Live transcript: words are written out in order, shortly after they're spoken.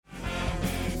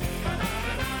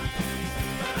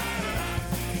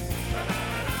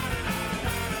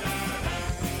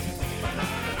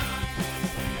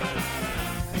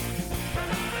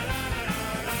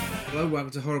Hello,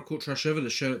 welcome to Horror Cult Trash Over, the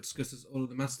show that discusses all of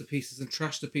the masterpieces and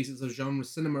trash the pieces of genre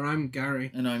cinema. I'm Gary.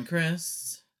 And I'm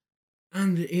Chris.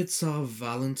 And it's our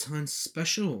Valentines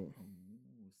special. Oh,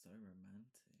 so romantic.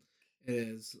 It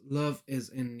is. Love is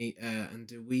in the air, and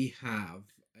do we have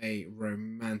a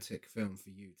romantic film for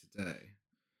you today?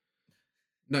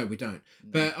 No, we don't.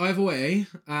 No. But either way,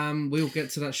 we'll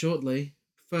get to that shortly.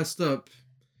 First up,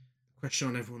 question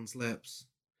on everyone's lips.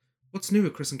 What's new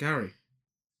with Chris and Gary?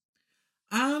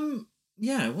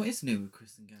 Yeah, what is new with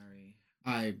Chris and Gary?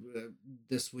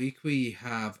 This week we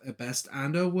have a best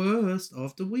and a worst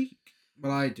of the week.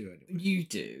 Well, I do anyway. You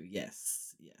do,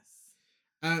 yes.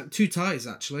 Two ties,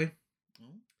 actually.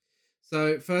 Oh.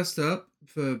 So, first up,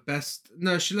 for best...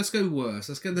 No, let's go worst.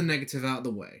 Let's get the negative out of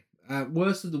the way.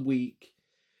 Worst of the week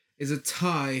is a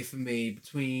tie for me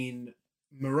between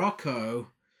Morocco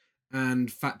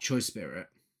and Fat Choice Spirit.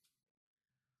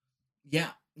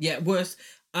 Yeah, worst.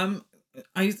 I'm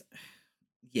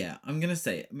gonna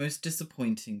say it. Most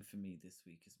disappointing for me this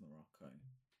week is Morocco.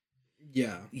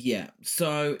 Yeah.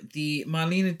 So the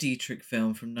Marlene Dietrich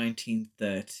film from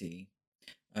 1930,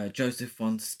 Joseph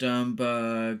von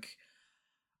Sternberg.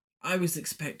 I was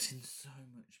expecting so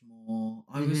much more.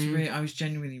 I was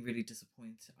genuinely really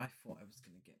disappointed. I thought I was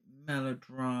gonna get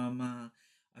melodrama.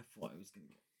 I thought I was gonna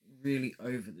get really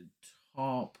over the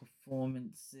top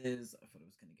performances. I thought I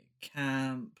was gonna get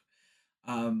camp.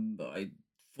 But I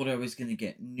thought I was gonna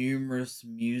get numerous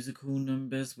musical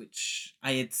numbers, which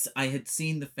I had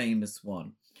seen the famous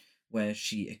one where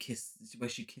she kisses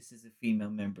a female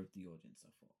member of the audience. I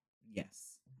thought,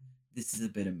 yes, this is a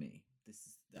bit of me.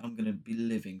 I'm gonna be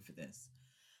living for this.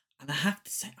 And I have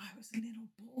to say, I was a little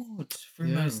bored for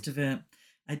most of it.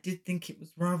 I did think it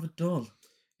was rather dull.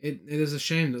 It is a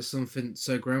shame that something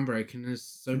so groundbreaking is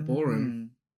so boring.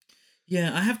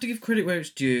 Yeah, I have to give credit where it's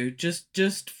due.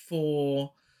 Just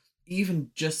for even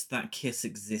just that kiss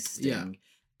existing,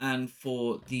 and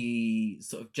for the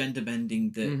sort of gender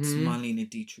bending that Marlene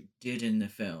Dietrich did in the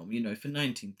film. You know, for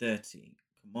 1930,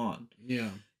 come on. Yeah.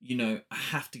 You know, I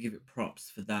have to give it props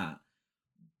for that.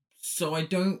 So I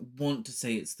don't want to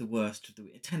say it's the worst of the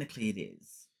week. Technically, it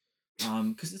is,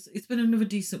 because it's been another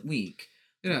decent week.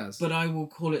 It has, but I will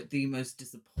call it the most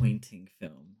disappointing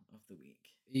film of the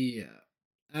week. Yeah.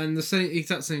 And the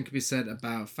exact same can be said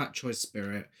about Fat Choice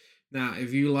Spirit. Now,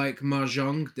 if you like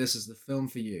Mahjong, this is the film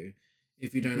for you.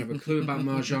 If you don't have a clue about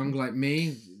Mahjong like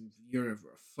me, you're in for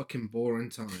a fucking boring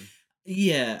time.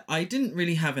 Yeah, I didn't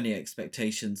really have any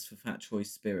expectations for Fat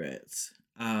Choice Spirit,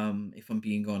 if I'm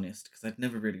being honest, because I'd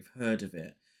never really heard of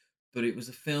it. But it was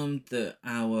a film that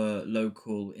our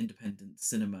local independent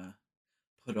cinema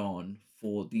put on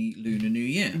for the Lunar New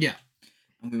Year. Yeah.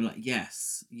 And we were like,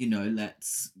 yes,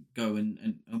 let's go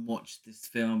and watch this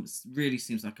film. It really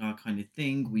seems like our kind of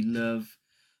thing. We love,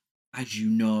 as you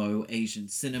know, Asian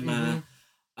cinema.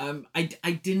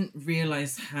 I didn't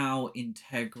realise how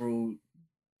integral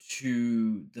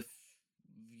to the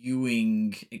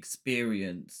viewing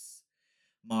experience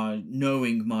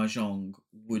knowing Mahjong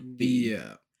would be.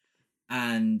 Yeah.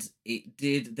 And it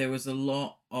did. There was a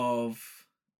lot of,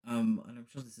 and I'm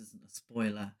sure this isn't a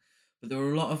spoiler, but there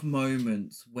were a lot of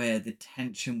moments where the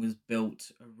tension was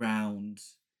built around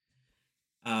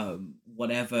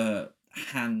whatever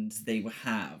hand they would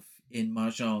have in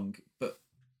Mahjong, but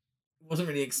it wasn't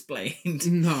really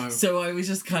explained. No. So I was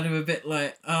just kind of a bit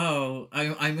like, oh,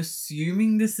 I'm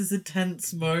assuming this is a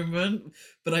tense moment,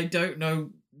 but I don't know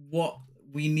what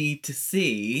we need to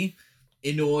see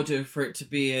in order for it to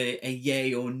be a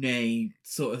yay or nay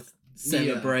sort of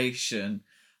celebration.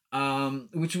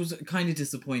 Which was kind of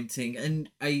disappointing, and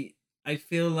I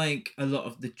feel like a lot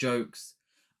of the jokes,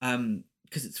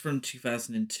 because it's from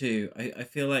 2002, I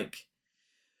feel like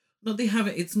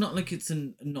it's not like it's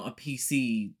not a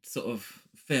PC sort of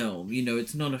film,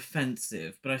 it's not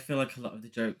offensive, but I feel like a lot of the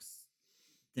jokes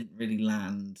didn't really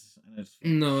land. And I just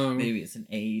thought maybe it's an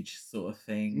age sort of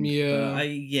thing. Yeah. But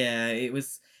it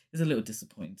was a little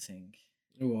disappointing.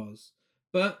 It was,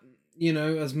 but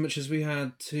as much as we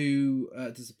had two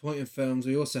disappointing films,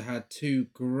 we also had two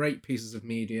great pieces of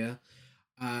media.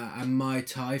 And my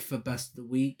tie for best of the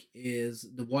week is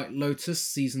The White Lotus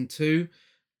Season 2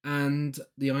 and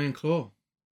The Iron Claw.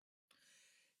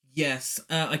 Yes,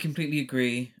 I completely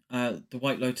agree. The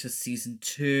White Lotus Season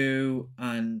 2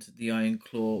 and The Iron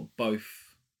Claw,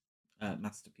 both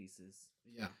masterpieces.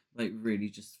 Yeah. Like, really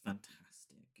just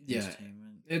fantastic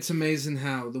entertainment. It's amazing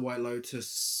how The White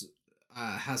Lotus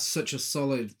has such a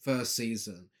solid first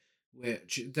season,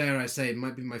 which, dare I say,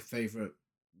 might be my favourite.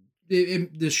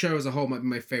 The show as a whole might be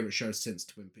my favourite show since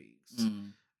Twin Peaks.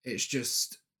 It's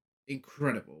just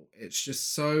incredible. It's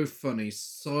just so funny,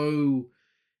 so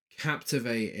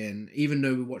captivating, even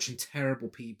though we're watching terrible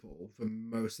people for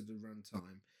most of the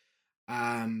runtime.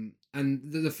 And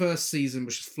the first season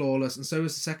was just flawless, and so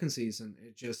was the second season.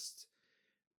 It just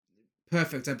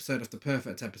perfect episode after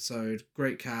perfect episode.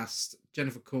 Great cast.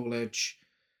 Jennifer Coolidge,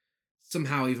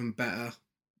 somehow even better.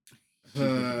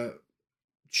 Her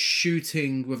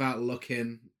shooting without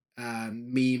looking,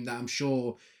 meme that I'm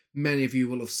sure many of you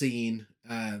will have seen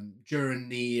during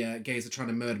the Gays Are Trying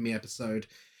to Murder Me episode.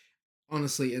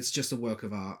 Honestly, it's just a work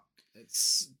of art.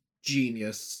 It's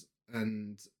genius,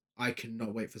 and I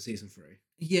cannot wait for season 3.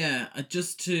 Yeah,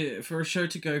 for a show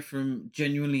to go from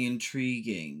genuinely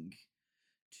intriguing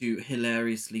to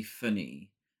hilariously funny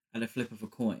at a flip of a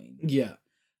coin. Yeah.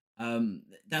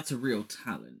 That's a real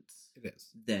talent. It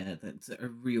is. That's a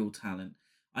real talent.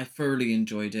 I thoroughly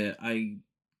enjoyed it. I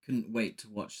couldn't wait to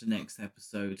watch the next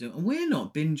episode. And we're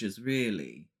not bingers,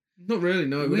 really. Not really,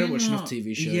 no. We don't watch enough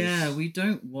TV shows. Yeah, we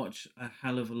don't watch a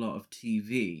hell of a lot of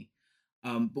TV.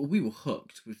 But we were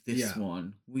hooked with this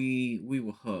one. We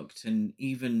were hooked, and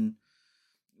even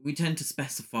we tend to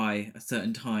specify a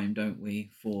certain time, don't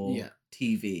we, for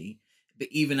TV? But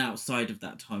even outside of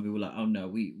that time, we were like, oh no,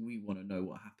 we want to know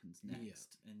what happens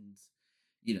next. And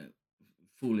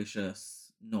foolish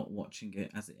us not watching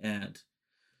it as it aired.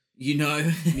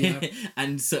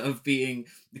 And sort of being,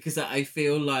 because I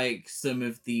feel like some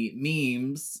of the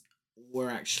memes were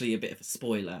actually a bit of a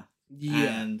spoiler.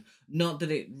 And not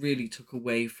that it really took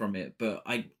away from it, but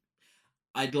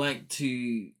I'd like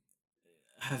to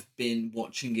have been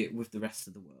watching it with the rest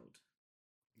of the world.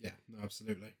 Yeah, no,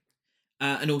 absolutely.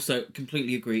 And also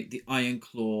completely agree, the Iron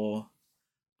Claw,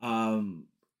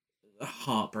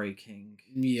 heartbreaking.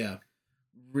 Yeah.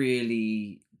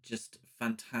 Really just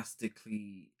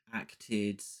fantastically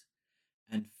acted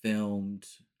and filmed.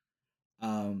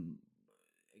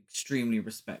 Extremely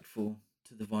respectful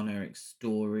to the Von Erich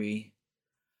story.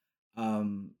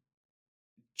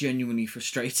 Genuinely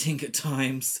frustrating at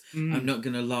times. I'm not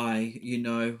gonna lie,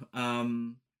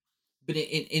 but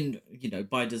in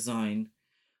by design,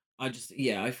 I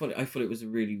thought it was a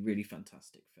really, really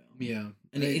fantastic film. Yeah,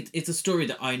 and it's a story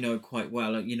that I know quite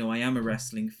well. I am a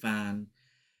wrestling fan,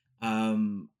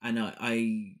 and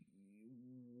I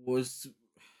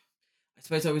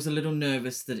suppose I was a little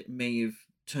nervous that it may have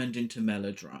turned into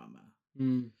melodrama.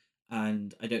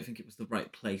 And I don't think it was the right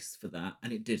place for that,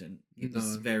 and it didn't. It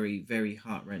was very, very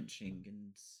heart-wrenching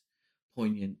and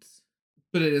poignant.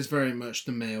 But it is very much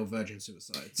the male virgin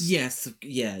suicides. Yes,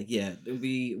 yeah.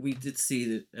 We did see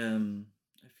that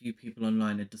a few people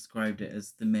online had described it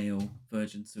as the male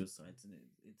virgin suicides, and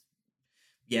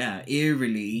it's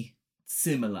eerily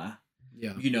similar.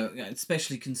 Yeah.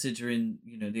 Especially considering,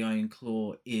 the Iron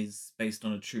Claw is based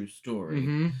on a true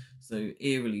story. So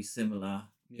eerily similar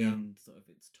in sort of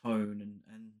its tone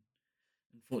and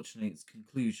unfortunately its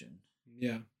conclusion.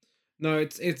 Yeah. No,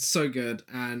 it's so good,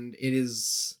 and it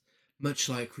is, much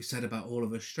like we said about All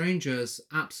of Us Strangers,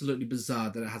 absolutely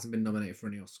bizarre that it hasn't been nominated for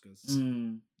any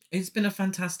Oscars. It's been a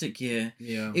fantastic year.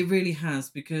 Yeah. It really has,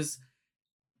 because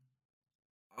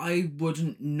I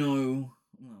wouldn't know.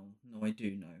 Well, no, I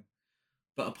do know.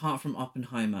 But apart from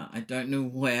Oppenheimer, I don't know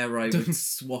where I would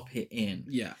swap it in.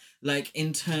 Yeah. Like,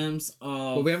 in terms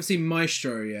of... Well, we haven't seen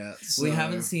Maestro yet. So... We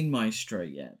haven't seen Maestro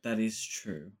yet. That is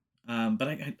true. But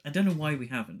I don't know why we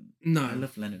haven't. No. I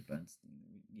love Leonard Bernstein.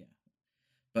 Yeah.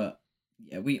 But,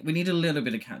 yeah, we need a little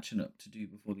bit of catching up to do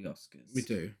before the Oscars. We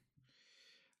do.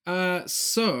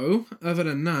 So, other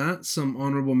than that, some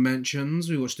honourable mentions.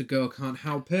 We watched A Girl Can't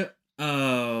Help It.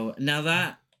 Oh, now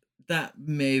that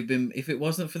may have been, if it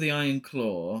wasn't for the Iron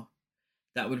Claw,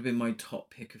 that would have been my top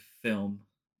pick of film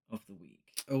of the week.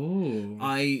 Oh.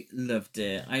 I loved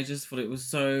it. I just thought it was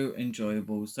so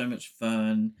enjoyable, so much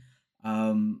fun.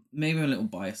 Maybe I'm a little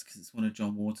biased because it's one of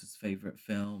John Waters' favourite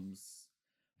films,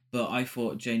 but I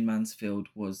thought Jane Mansfield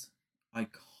was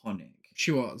iconic.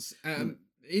 She was.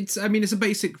 It's a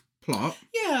basic plot.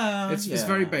 Yeah. It's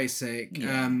very basic,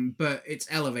 but it's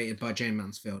elevated by Jane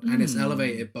Mansfield, and it's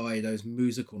elevated by those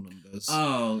musical numbers.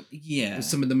 Oh, yeah.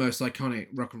 Some of the most iconic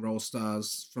rock and roll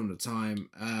stars from the time.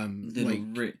 Little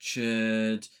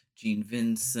Richard, Gene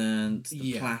Vincent,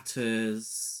 the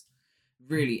Platters.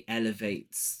 Really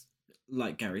elevates,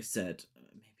 like Gary said, maybe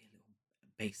a little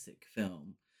basic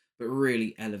film, but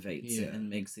really elevates it and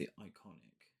makes it iconic.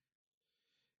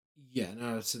 Yeah,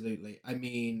 no, absolutely. I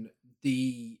mean,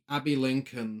 the Abbey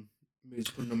Lincoln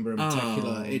musical number in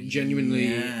particular, it genuinely,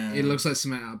 it looks like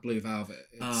something out of Blue Velvet.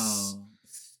 It's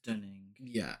stunning.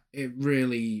 Yeah, it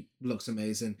really looks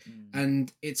amazing.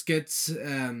 And it's good.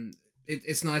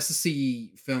 It's nice to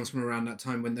see films from around that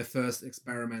time when they're first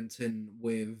experimenting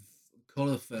with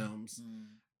colour films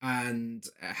and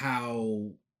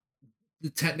how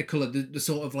technicolor, the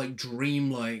sort of like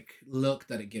dreamlike look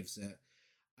that it gives it,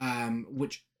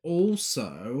 which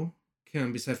also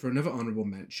can be said for another honorable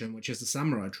mention, which is the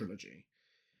Samurai trilogy.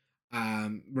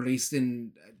 Released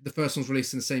in the first one's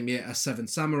released in the same year as Seven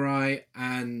Samurai,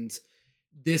 and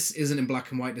this isn't in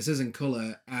black and white. This is in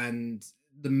color, and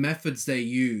the methods they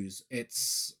use,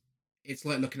 it's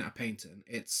like looking at a painting.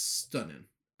 It's stunning,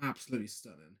 absolutely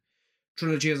stunning.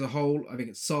 Trilogy as a whole, I think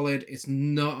it's solid. It's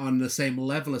not on the same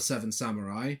level as Seven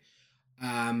Samurai,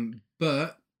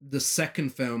 but the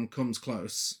second film comes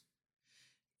close.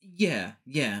 Yeah,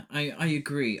 I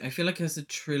agree. I feel like as a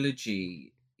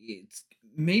trilogy, it's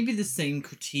maybe the same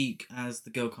critique as The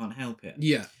Girl Can't Help It.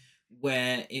 Yeah.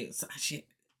 Where it's actually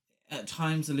at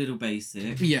times a little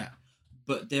basic. Yeah.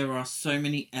 But there are so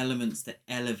many elements that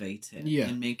elevate it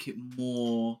and make it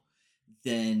more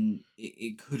than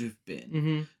it could have been.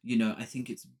 Mm-hmm. You know, I think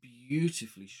it's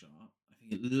beautifully shot. I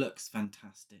think it looks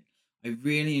fantastic. I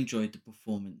really enjoyed the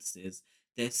performances.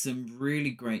 There's some really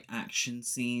great action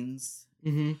scenes.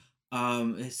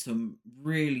 Mm-hmm. There's some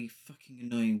really fucking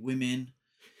annoying women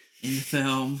in the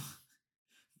film.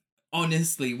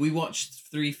 Honestly, we watched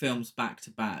 3 films back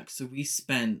to back, so we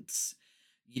spent,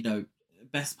 you know,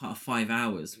 best part of 5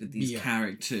 hours with these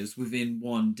characters within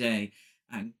one day.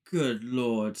 And good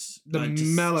lord, the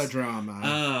melodrama.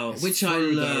 Oh, which I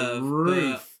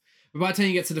love. But by the time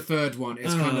you get to the third one,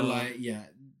 it's kind of like,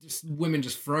 just women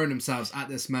just throwing themselves at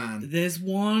this man. There's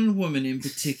one woman in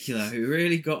particular who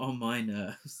really got on my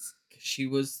nerves. She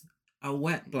was a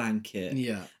wet blanket.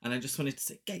 Yeah. And I just wanted to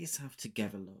say, get yourself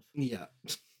together, love. Yeah.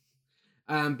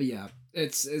 But yeah,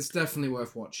 it's definitely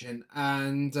worth watching.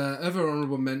 And other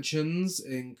honorable mentions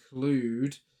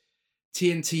include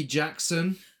TNT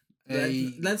Jackson.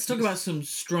 Let's talk about some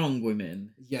strong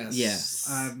women. Yes.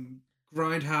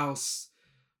 Grindhouse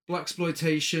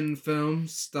blaxploitation film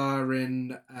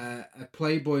starring a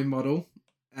Playboy model,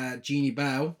 Jeannie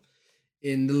Bell,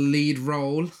 in the lead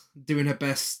role, doing her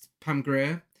best Pam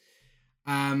Grier.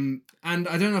 And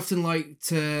I don't often like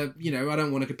to, I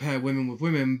don't want to compare women with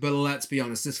women, but let's be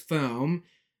honest, this film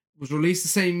was released the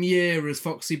same year as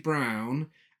Foxy Brown,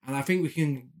 and I think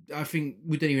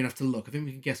we don't even have to look. I think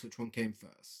we can guess which one came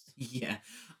first. Yeah.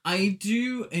 I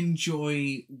do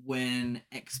enjoy when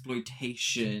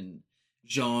exploitation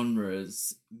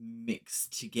genres mix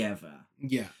together.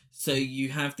 Yeah. So you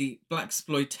have the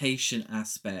blaxploitation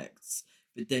aspects,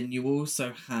 but then you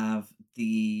also have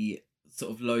the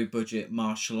sort of low budget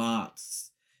martial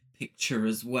arts picture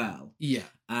as well. Yeah.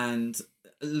 And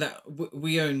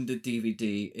we own the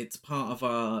DVD. It's part of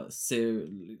our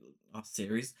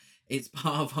series. It's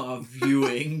part of our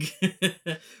viewing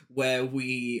where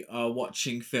we are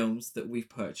watching films that we've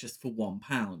purchased for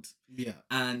 £1. Yeah.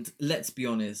 And let's be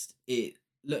honest, it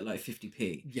looked like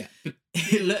 50p. Yeah. But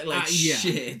it looked like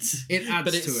shit. It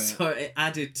adds to it. So it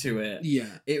added to it.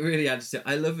 Yeah. It really added to it.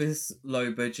 I love this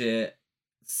low budget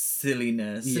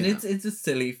silliness. Yeah. And it's a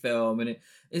silly film, and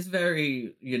it's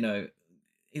very,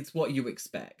 it's what you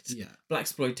expect. Yeah.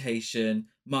 Blaxploitation,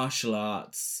 martial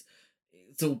arts.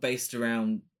 It's all based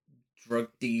around drug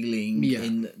dealing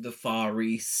in the Far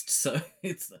East, so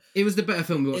it was the better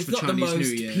film we watched for Chinese New Year. It's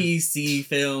not the most PC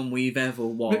film we've ever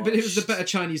watched, but it was the better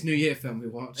Chinese New Year film we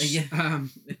watched.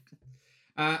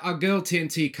 Our girl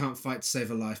TNT can't fight to save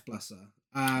her life, bless her.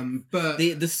 But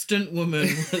the stunt woman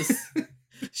was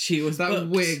she was that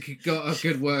booked. Wig got a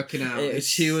good working out.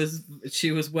 She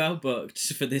was well booked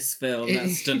for this film. That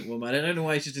stunt woman. I don't know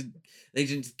why they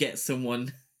didn't get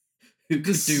someone who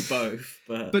could do both.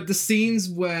 But the scenes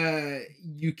where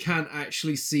you can't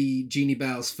actually see Jeannie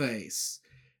Bell's face,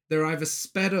 they're either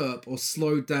sped up or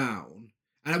slowed down.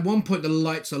 And at one point, the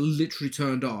lights are literally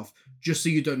turned off just so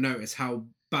you don't notice how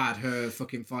bad her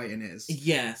fucking fighting is.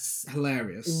 Yes.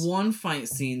 Hilarious. One fight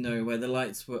scene, though, where the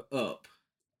lights were up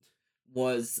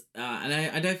was, and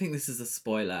I don't think this is a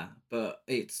spoiler, but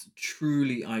it's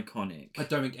truly iconic. I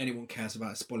don't think anyone cares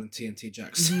about spoiling TNT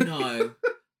Jackson. No.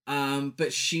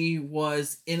 But she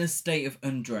was in a state of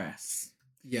undress.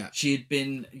 Yeah. She had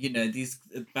been, these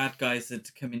bad guys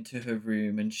had come into her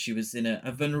room, and she was in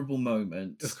a vulnerable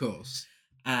moment. Of course.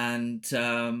 And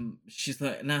she's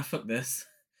like, nah, fuck this.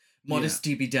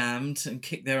 Modesty be damned, and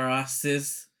kick their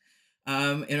asses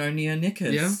in only her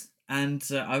knickers. Yeah. And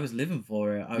I was living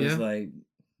for it. I was like,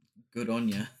 good on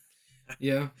you.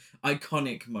 Yeah.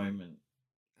 Iconic moment.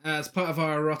 As part of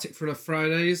our Erotic Thriller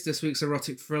Fridays, this week's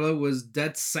erotic thriller was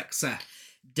Dead Sexy.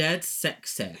 Dead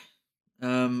Sexy.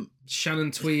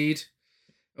 Shannon Tweed,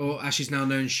 or as she's now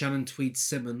known, Shannon Tweed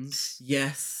Simmons.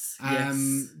 Yes.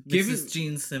 Mrs.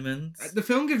 Jean Simmons. The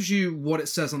film gives you what it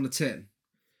says on the tin.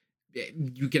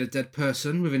 you get a dead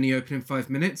person within the opening 5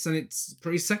 minutes, and it's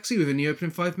pretty sexy within the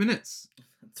opening 5 minutes.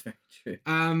 That's very true.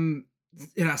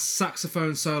 It has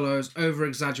saxophone solos,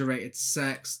 over-exaggerated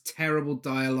sex, terrible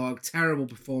dialogue, terrible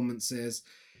performances.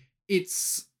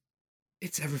 It's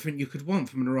everything you could want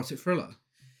from an erotic thriller.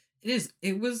 It is.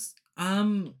 It was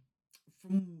from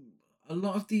a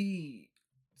lot of the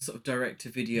sort of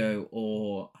direct-to-video,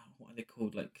 or what are they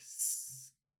called, like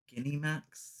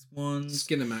Skinemax ones?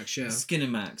 Skinemax, yeah.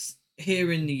 Skinemax.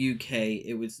 Here in the UK,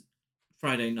 it was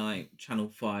Friday night, Channel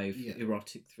 5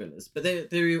 erotic thrillers. But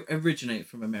they originate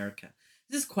from America.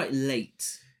 This is quite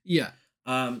late. Yeah.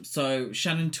 So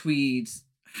Shannon Tweed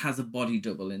has a body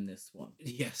double in this one.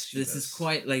 Yes, she This does. is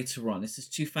quite later on. This is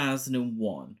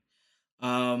 2001.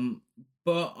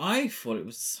 But I thought it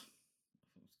was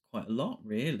quite a lot,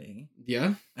 really.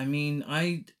 Yeah. I mean,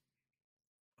 I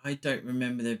don't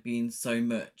remember there being so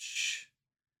much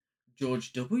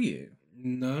George W.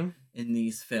 No. in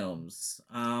these films.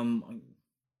 Yeah,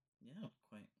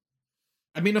 quite.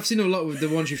 I mean, I've seen a lot of the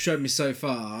ones you've shown me so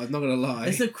far. I'm not gonna lie.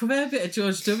 There's a fair bit of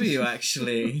George W.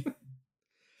 actually.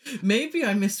 Maybe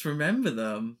I misremember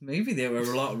them. Maybe they were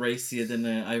a lot racier than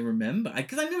I remember.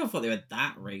 Because I never thought they were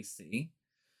that racy.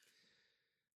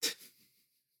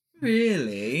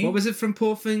 Really? What was it from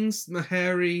Poor Things?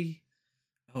 Mahari.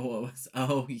 Oh, what was?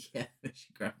 Oh, yeah.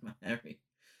 She grabbed my Harry.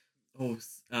 Oh.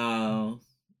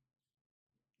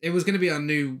 It was going to be our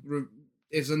new.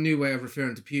 It's a new way of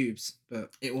referring to pubes,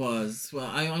 but it was. Well,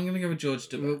 I'm going to go with George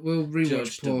W. We'll rewatch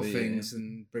George Poor W. Things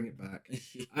and bring it back.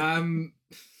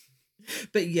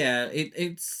 But yeah,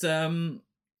 it's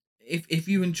if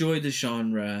you enjoy the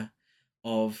genre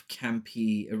of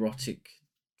campy erotic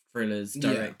thrillers,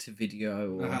 direct to video,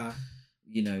 or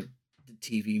you know, the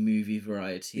TV movie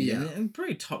variety, and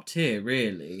pretty top tier,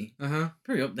 really.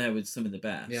 Pretty up there with some of the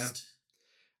best. Yeah.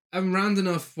 And rounding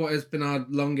off what has been our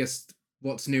longest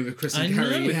What's New with Chris and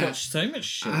Gary. We've watched so much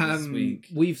shit this week.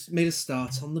 We've made a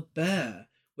start on The Bear,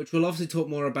 which we'll obviously talk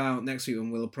more about next week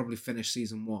when we'll probably finish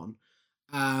season 1.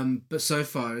 But so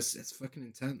far it's fucking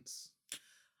intense.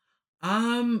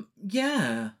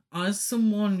 Yeah. As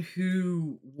someone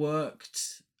who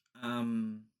worked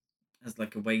as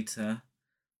like a waiter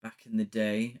back in the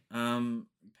day,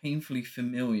 painfully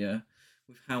familiar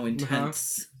with how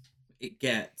intense it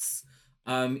gets.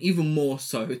 Even more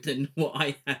so than what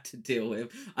I had to deal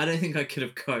with. I don't think I could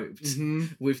have coped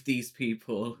with these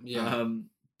people. Yeah.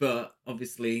 But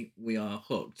obviously we are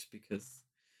hooked because,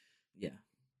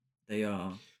 they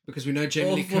are. Because we know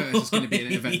Jamie Lee Curtis is going to be in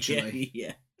it eventually.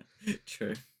 Yeah.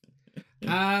 True.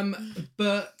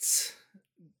 But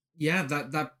yeah,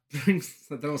 that brings.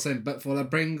 I don't want to say but for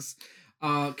that brings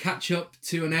our catch up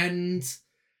to an end,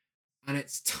 and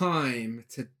it's time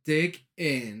to dig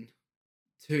in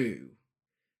to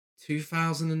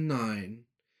 2009,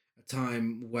 a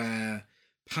time where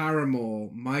Paramore,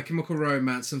 My Chemical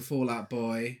Romance, and Fall Out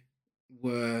Boy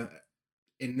were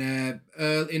in their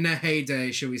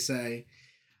heyday, shall we say.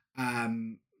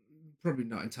 Probably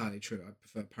not entirely true. I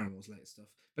prefer Paramore's later stuff.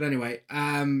 But anyway,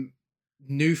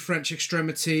 New French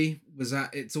Extremity was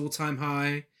at its all-time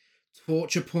high.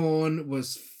 Torture porn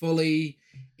was fully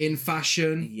in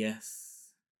fashion.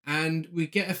 Yes. And we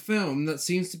get a film that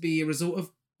seems to be a result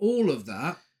of all of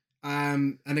that.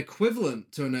 An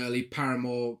equivalent to an early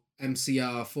Paramore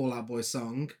MCR Fall Out Boy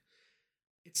song.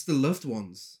 It's The Loved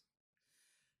Ones.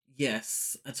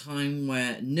 Yes, a time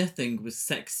where nothing was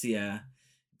sexier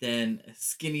than a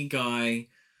skinny guy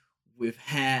with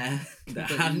hair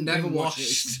that hadn't been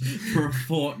washed for a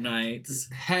fortnight.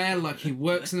 Hair like he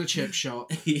works in a chip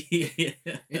shop. Yeah.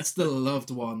 It's The Loved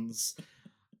Ones.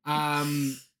 A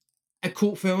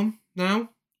cult film now.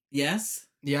 Yes.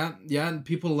 Yeah, and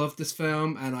people love this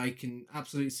film, and I can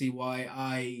absolutely see why.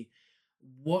 I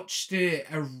watched it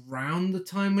around the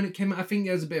time when it came out. I think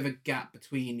there was a bit of a gap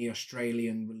between the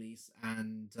Australian release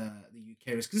and the UK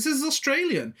release, because this is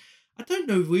Australian. I don't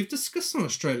know if we've discussed an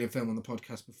Australian film on the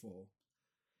podcast before.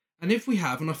 And if we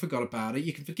have, and I forgot about it,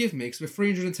 you can forgive me, because we're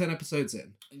 310 episodes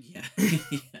in. Yeah.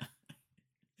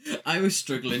 I was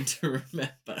struggling to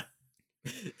remember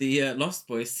the Lost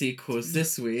Boys sequels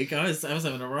this week. I was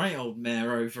having a right old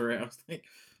mare over it. I was like,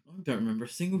 I don't remember a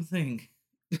single thing.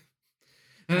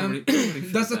 Probably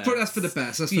that's for the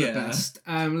best. That's for the best.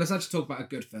 Let's actually talk about a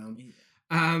good film.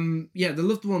 The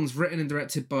Loved Ones, written and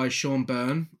directed by Sean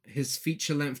Byrne, his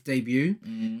feature-length debut,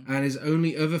 and his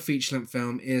only other feature-length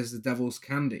film is The Devil's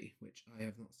Candy, which I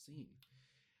have not seen.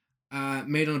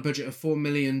 Made on a budget of $4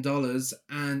 million,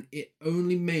 and it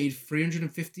only made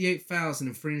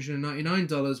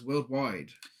 $358,399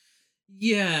 worldwide.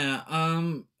 Yeah,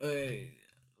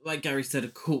 like Gary said, a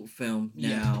cult film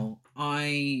now.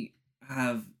 I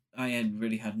have I had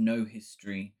really had no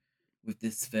history with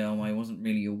this film. I wasn't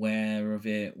really aware of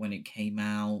it when it came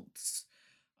out.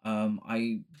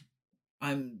 I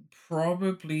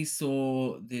probably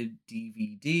saw the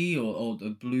DVD or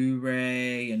the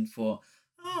Blu-ray and thought,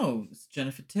 oh, it's a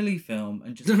Jennifer Tilly film,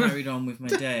 and just carried on with my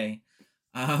day.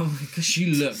 Because she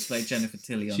looks like Jennifer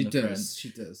Tilly on the front. She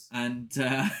does. And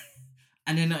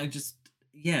and then I just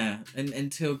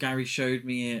until Gary showed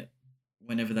me it,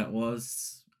 whenever that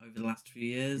was, over the last few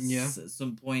years. Yeah. At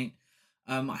some point,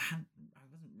 I wasn't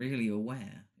really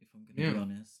aware, if I'm going to be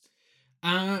honest.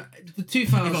 The 2000s.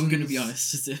 If I'm going to be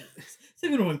honest, if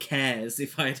anyone cares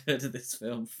if I had heard of this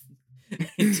film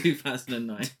in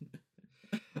 2009.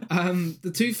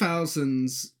 The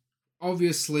 2000s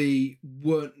obviously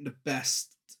weren't the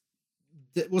best.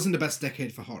 It wasn't the best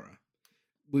decade for horror.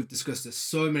 We've discussed this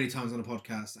so many times on the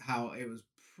podcast how it was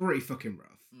pretty fucking rough.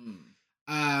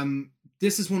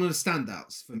 This is one of the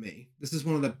standouts for me. This is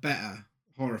one of the better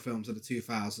horror films of the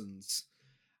 2000s.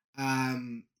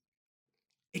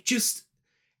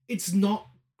 It's not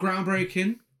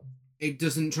groundbreaking. It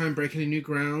doesn't try and break any new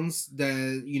grounds.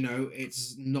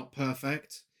 It's not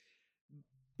perfect.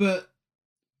 But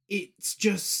it's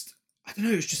just, I don't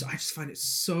know, I just find it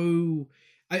so...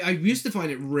 I used to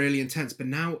find it really intense, but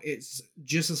now it's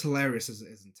just as hilarious as it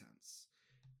is intense.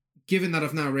 Given that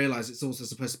I've now realised it's also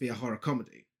supposed to be a horror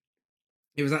comedy.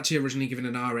 It was actually originally given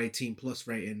an R18 plus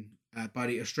rating by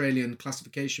the Australian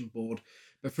Classification Board,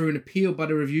 but through an appeal by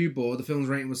the review board, the film's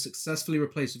rating was successfully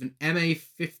replaced with an MA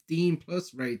 15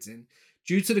 plus rating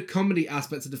due to the comedy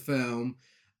aspect of the film,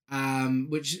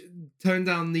 which toned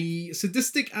down the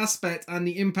sadistic aspect and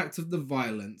the impact of the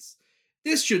violence.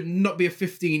 This should not be a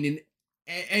 15 in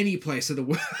any place of the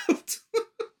world.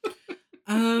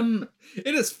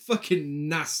 It is fucking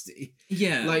nasty.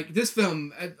 Yeah. Like, this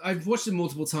film, I've watched it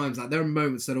multiple times. Like, there are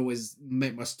moments that always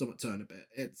make my stomach turn a bit.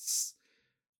 It's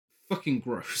fucking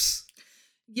gross.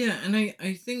 Yeah, and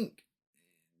I think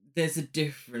there's a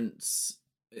difference.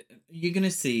 You're going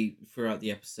to see throughout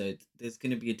the episode, there's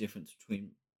going to be a difference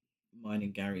between mine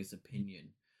and Gary's opinion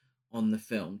on the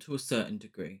film to a certain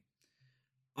degree.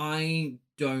 I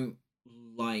don't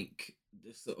like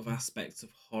the sort of aspects of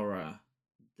horror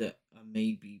that are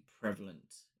maybe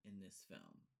prevalent in this film.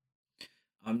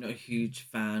 I'm not a huge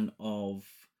fan of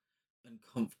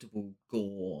uncomfortable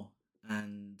gore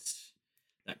and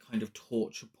that kind of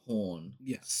torture porn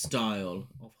style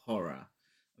of horror.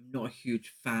 I'm not a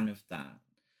huge fan of that.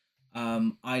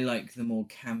 I like the more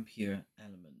campier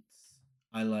elements.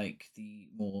 I like the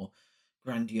more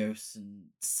grandiose and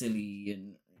silly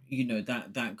and,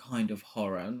 that kind of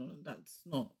horror. And that's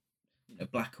not,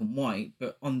 black and white,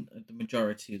 but on the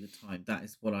majority of the time, that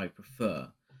is what I prefer.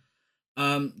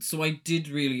 So I did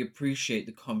really appreciate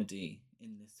the comedy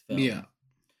in this film. Yeah.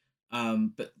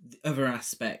 But the other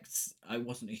aspects I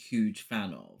wasn't a huge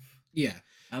fan of. Yeah.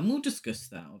 And we'll discuss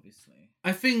that, obviously.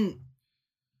 I think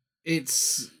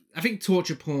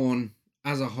torture porn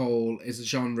as a whole is a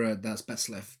genre that's best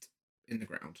left in the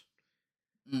ground.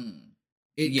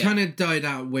 It kind of died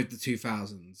out with the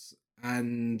 2000s.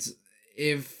 And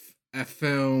if a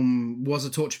film was a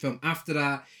torture film after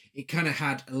that, it kind of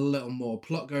had a little more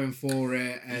plot going for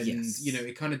it. And,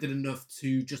 it kind of did enough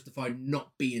to justify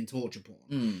not being torture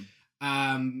porn.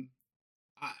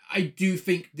 I do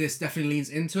think this definitely leans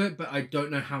into it, but I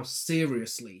don't know how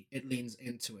seriously it leans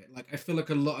into it. Like, I feel like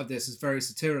a lot of this is very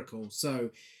satirical.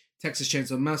 So, Texas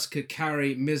Chainsaw Massacre,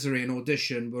 Carrie, Misery, and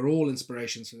Audition were all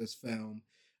inspirations for this film,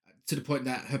 to the point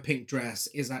that her pink dress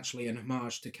is actually an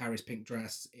homage to Carrie's pink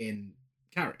dress in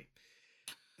Carrie.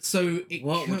 So,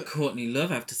 what would Courtney Love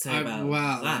have to say about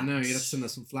that? I know, you'd have to send her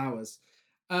some flowers.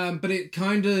 But it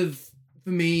kind of,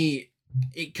 for me,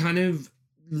 it kind of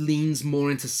leans more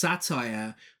into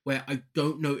satire, where I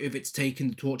don't know if it's taken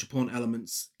the torture porn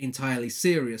elements entirely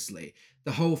seriously.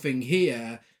 The whole thing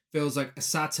here feels like a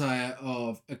satire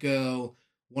of a girl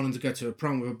wanting to go to a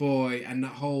prom with a boy, and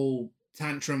that whole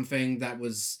tantrum thing that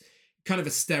was kind of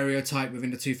a stereotype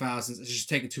within the 2000s. It's just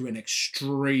taken to an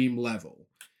extreme level.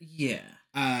 Yeah.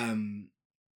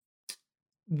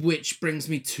 Which brings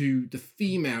me to the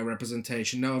female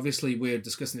representation. Now, obviously, we're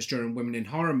discussing this during Women in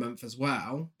Horror Month as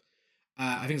well.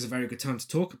 I think it's a very good time to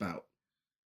talk about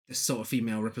this sort of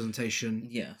female representation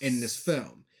in this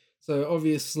film. So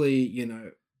obviously,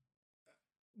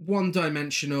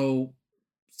 one-dimensional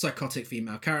psychotic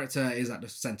female character is at the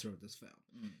center of this film.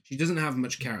 She doesn't have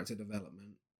much character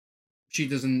development. She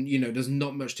doesn't, there's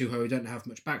not much to her. We don't have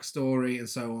much backstory and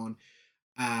so on.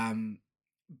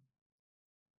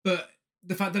 But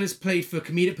the fact that it's played for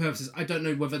comedic purposes, I don't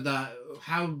know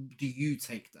how do you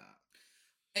take that?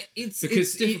 It's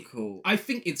difficult. I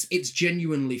think it's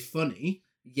genuinely funny.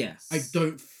 Yes. I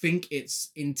don't think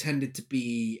it's intended to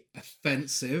be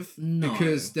offensive. No.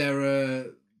 Because there are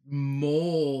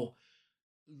more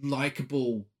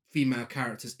likable female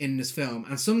characters in this film.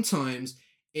 And sometimes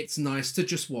it's nice to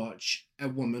just watch a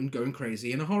woman going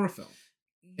crazy in a horror film.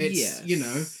 It's,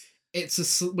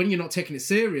 it's when you're not taking it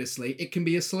seriously, it can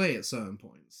be a sleigh at certain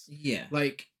points. Yeah.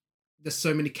 Like, there's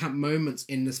so many camp moments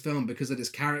in this film because of this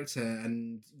character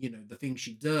and, the things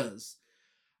she does.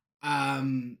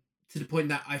 To the point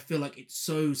that I feel like it's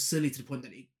so silly to the point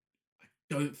that I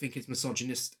don't think it's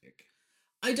misogynistic.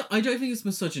 I don't think it's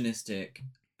misogynistic.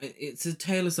 It's a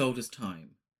tale as old as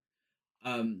time.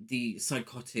 The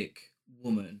psychotic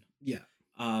woman. Yeah.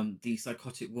 The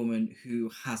psychotic woman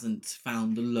who hasn't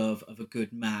found the love of a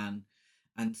good man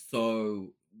and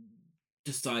so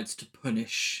decides to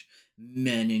punish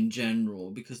men in general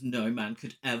because no man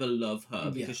could ever love her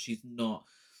because she's not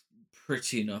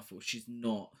pretty enough or she's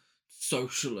not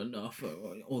social enough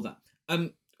or all that.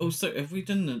 Also, have we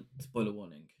done the spoiler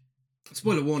warning?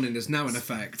 Spoiler warning is now in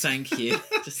effect. Thank you.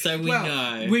 Just so we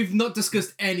know. We've not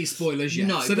discussed any spoilers yet.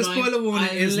 No, so the spoiler warning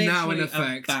is now in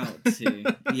effect. About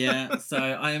to. Yeah. So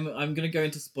I'm gonna go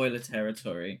into spoiler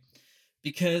territory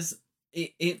because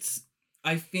it's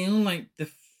I feel like the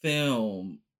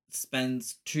film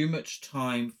spends too much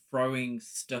time throwing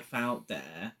stuff out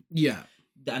there. Yeah.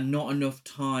 And not enough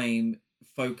time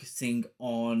focusing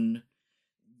on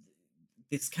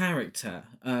this character.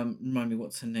 Remind me,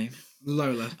 what's her name?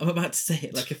 Lola. I'm about to say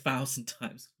it like 1,000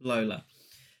 times. Lola.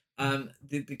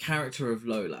 The character of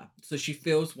Lola. So she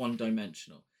feels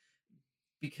one-dimensional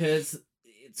because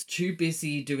it's too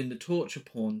busy doing the torture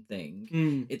porn thing.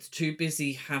 Mm. It's too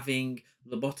busy having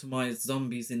lobotomized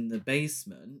zombies in the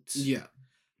basement. Yeah.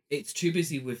 It's too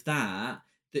busy with that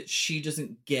she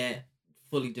doesn't get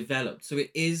fully developed. So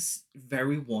it is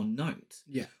very one note.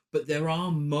 Yeah. But there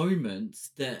are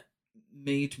moments that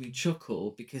made me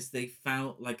chuckle because they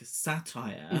felt like a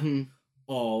satire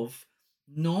of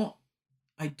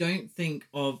I don't think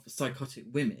of psychotic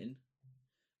women.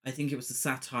 I think it was a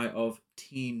satire of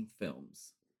teen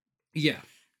films. Yeah.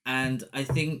 And I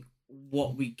think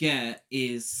what we get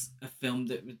is a film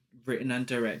that was written and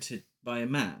directed by a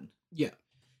man. Yeah.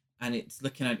 And it's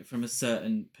looking at it from a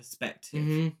certain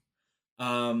perspective.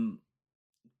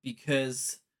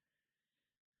 Because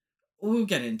we'll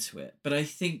get into it, but I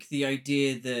think the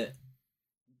idea that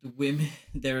the women,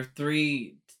 there are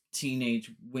 3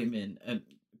 teenage women and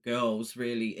girls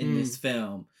really in this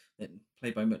film that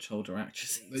played by much older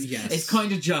actresses. Yes. It's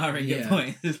kind of jarring at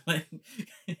points. Like,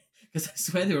 because I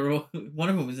swear they were all, one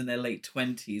of them was in their late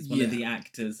 20s, one of the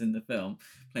actors in the film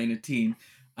playing a teen.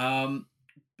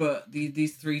 But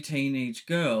these 3 teenage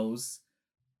girls,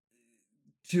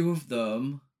 2 of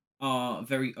them are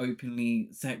very openly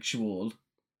sexual.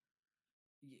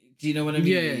 Do you know what I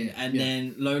mean? Yeah. And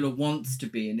then Lola wants to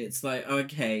be, and it's like,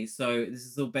 okay, so this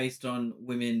is all based on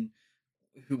women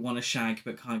who want a shag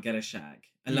but can't get a shag.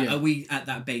 And like, are we at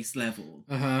that base level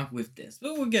with this?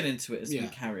 But we'll get into it as we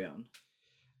carry on.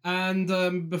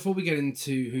 And before we get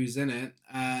into who's in it,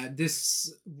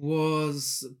 this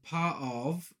was part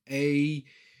of a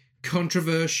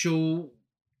controversial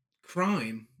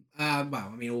crime. Well,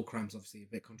 I mean, all crimes obviously a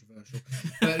bit controversial,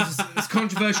 but it's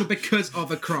controversial because of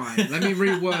a crime. Let me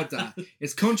reword that.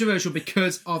 It's controversial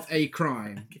because of a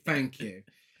crime. Thank you.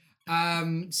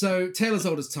 So, Tale as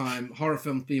Old as Time, horror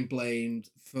films being blamed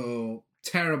for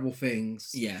terrible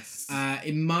things. Yes.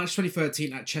 In March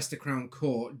 2013 at Chester Crown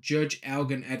Court, Judge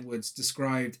Elgin Edwards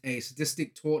described a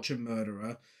sadistic torture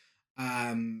murderer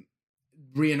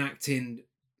reenacting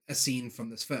a scene from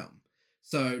this film.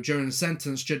 So during the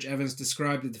sentence, Judge Evans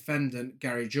described the defendant,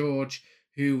 Gary George,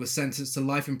 who was sentenced to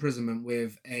life imprisonment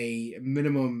with a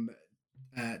minimum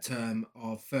term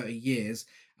of 30 years,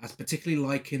 as particularly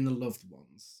liking the loved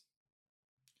ones.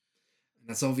 And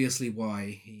that's obviously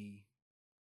why he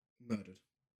murdered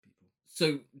people.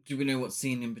 So do we know what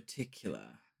scene in particular?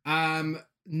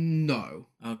 No.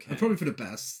 Okay. Probably for the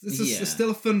best. This is still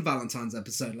a fun Valentine's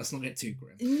episode. Let's not get too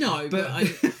grim. No, but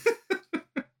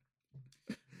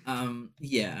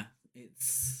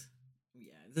it's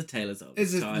a tale as old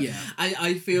as time.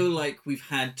 I feel like we've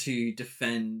had to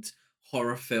defend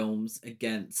horror films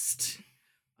against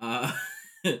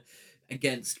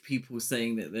against people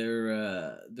saying that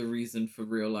they're the reason for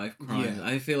real life crime.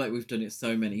 I feel like we've done it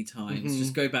so many times.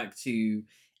 Just go back to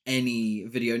any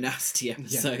Video Nasty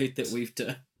episode that we've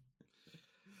done.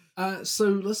 So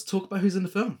let's talk about who's in the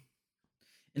film.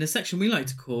 In a section we like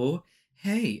to call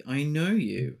Hey, I Know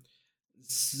You.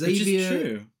 Xavier, which is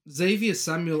true. Xavier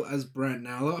Samuel as Brent.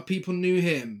 Now, a lot of people knew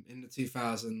him in the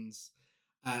 2000s.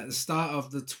 At the start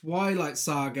of the Twilight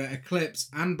Saga, Eclipse,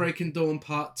 and Breaking Dawn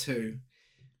Part 2.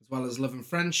 well as Love and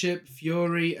Friendship,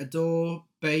 Fury, Adore,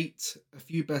 Bait, A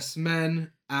Few Best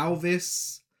Men,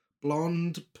 Alvis,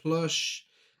 Blonde, Plush,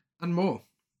 and more.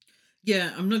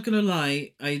 Yeah, I'm not gonna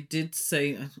lie. I did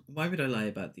say, why would I lie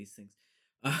about these things?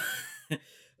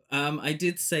 I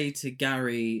did say to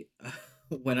Gary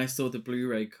when I saw the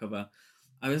Blu-ray cover,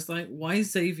 I was like, "Why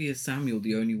is Xavier Samuel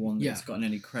the only one that's gotten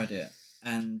any credit?"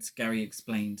 And Gary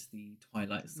explained the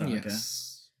Twilight Saga.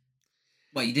 Yes.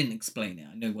 Well, he didn't explain it.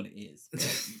 I know what it is. But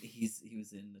he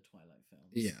was in the Twilight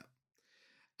films. Yeah.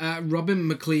 Robin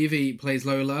McLeavy plays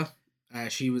Lola.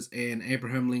 She was in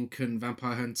Abraham Lincoln,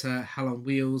 Vampire Hunter, Hell on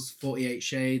Wheels, 48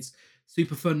 Shades,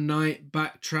 Super Fun Night,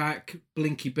 Backtrack,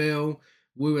 Blinky Bill,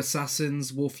 Woo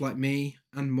Assassins, Wolf Like Me,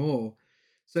 and more.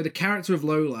 So the character of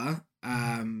Lola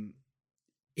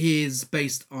is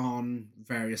based on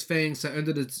various things. So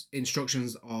under the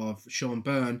instructions of Sean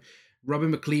Byrne,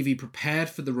 Robin McLeavy prepared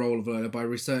for the role of Lola by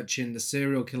researching the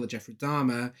serial killer Jeffrey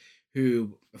Dahmer,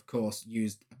 who, of course,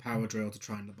 used a power drill to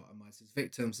try and lobotomize his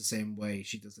victims the same way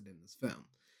she does it in this film.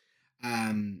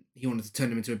 He wanted to turn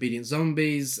them into obedient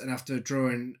zombies, and after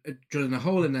drilling a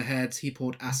hole in their heads, he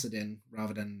poured acid in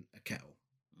rather than a kettle.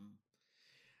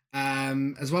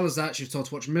 As well as that, she was told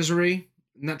to watch Misery,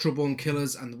 Natural Born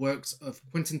Killers, and the works of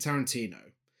Quentin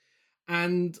Tarantino.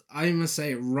 And I must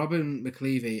say, Robin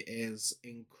McLeavy is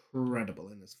incredible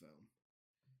in this film.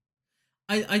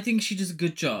 I think she does a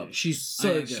good job. She's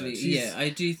so good. Yeah, I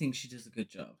do think she does a good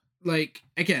job. Like,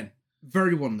 again,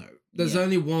 very one note. There's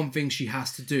only one thing she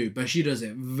has to do, but she does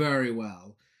it very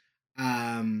well.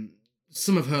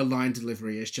 Some of her line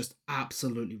delivery is just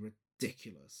absolutely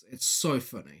ridiculous. It's so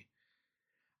funny.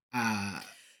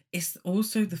 It's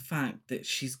also the fact that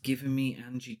she's given me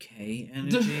Angie K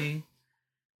energy.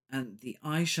 And the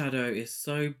eyeshadow is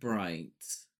so bright.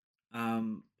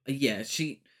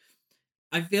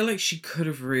 I feel like she could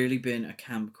have really been a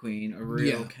camp queen, a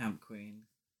real camp queen.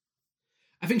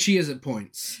 I think she is at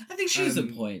points. I think she is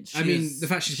at points. The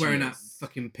fact she's wearing that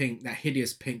fucking that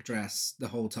hideous pink dress the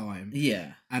whole time.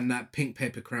 Yeah. And that pink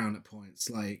paper crown at points.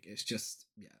 Like, it's just,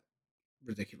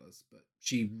 ridiculous. But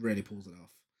she really pulls it off.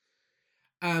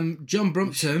 John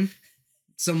Brumpton,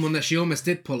 someone that she almost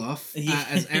did pull off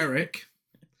as Eric.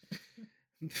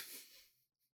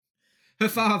 Her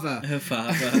father.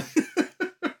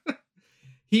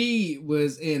 He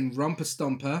was in Romper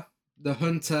Stomper, The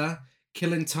Hunter,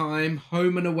 Killing Time,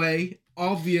 Home and Away.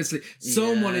 Obviously,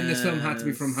 someone in this film had to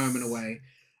be from Home and Away.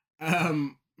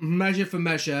 Measure for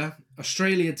Measure,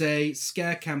 Australia Day,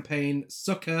 Scare Campaign,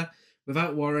 Sucker,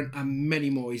 Without Warrant, and many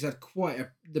more. He's had quite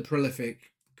the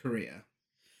prolific career.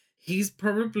 He's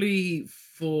probably,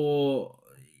 for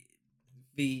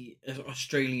the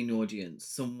Australian audience,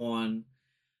 someone...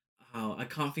 Oh, I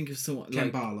can't think of someone...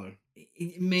 Ken Barlow.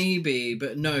 Maybe,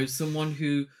 but no, someone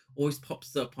who always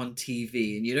pops up on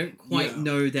TV and you don't quite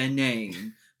know their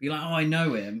name. You're like, oh, I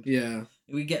know him. Yeah.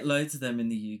 We get loads of them in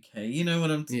the UK. You know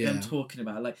what I'm talking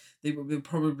about? Like, they were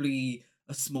probably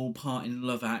a small part in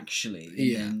Love Actually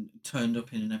and then turned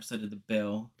up in an episode of The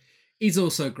Bill. He's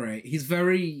also great. He's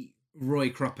very Roy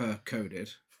Cropper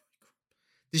coded.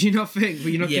 Did you not think? Were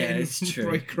you not getting it's true.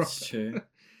 Roy Cropper? It's true.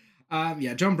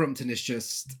 John Brumpton is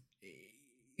just...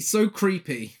 He's so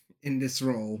creepy in this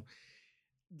role.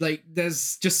 Like,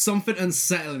 there's just something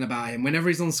unsettling about him whenever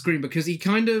he's on screen, because he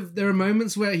kind of... There are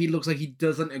moments where he looks like he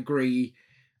doesn't agree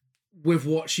with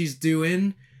what she's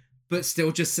doing, but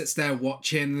still just sits there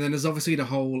watching. And then there's obviously the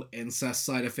whole incest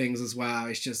side of things as well.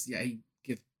 It's just, he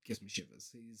gives me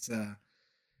shivers. He's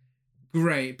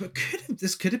great. But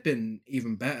this could have been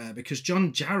even better, because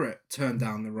John Jarratt turned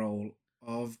down the role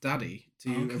of Daddy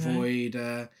to avoid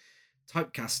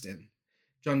typecasting.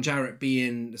 John Jarratt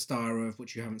being the star of,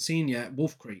 which you haven't seen yet,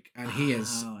 Wolf Creek. And he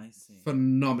is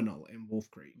phenomenal in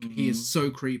Wolf Creek. Mm-hmm. He is so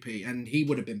creepy, and he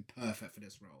would have been perfect for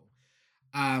this role.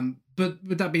 But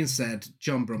with that being said,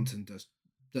 John Brumpton does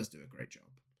do a great job.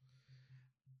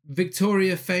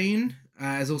 Victoria Fane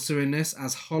is also in this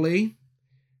as Holly,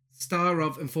 star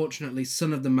of, unfortunately,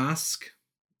 Son of the Mask,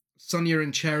 Sonia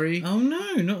and Cherry. Oh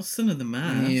no, not Son of the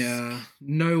Mask. Yeah.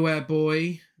 Nowhere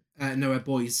Boy. Nowhere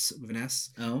Boys with an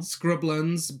S. Oh.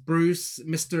 Scrublands, Bruce,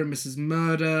 Mr. and Mrs.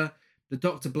 Murder, The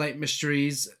Dr. Blake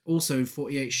Mysteries, also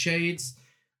 48 Shades,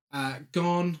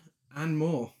 Gone, and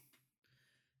more.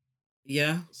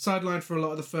 Yeah. Sidelined for a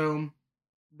lot of the film,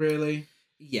 really.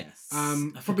 Yes.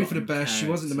 Probably for the best. She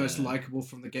wasn't the most likable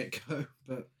from the get-go,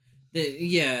 but...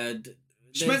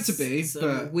 She's meant to be,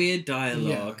 but... weird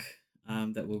dialogue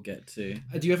that we'll get to.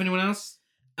 Do you have anyone else?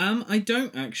 I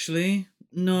don't, actually.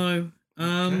 No.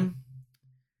 Okay.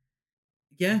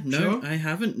 Yeah, no, Sure? I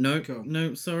haven't. No, Cool.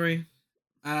 no, sorry.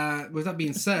 With that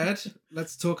being said,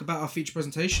 let's talk about our feature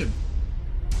presentation.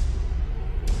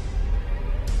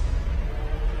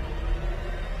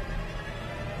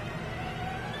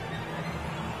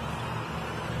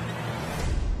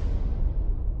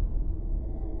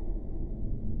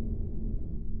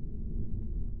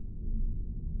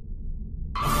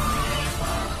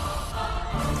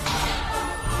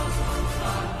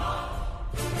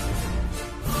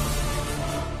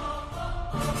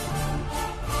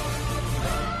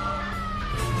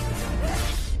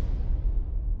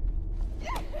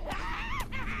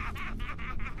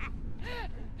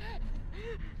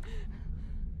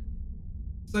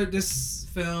 So this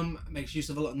film makes use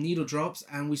of a lot of needle drops,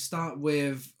 and we start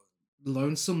with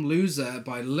Lonesome Loser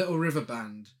by Little River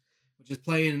Band, which is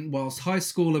playing whilst high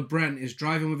schooler Brent is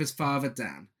driving with his father,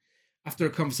 Dan. After a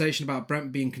conversation about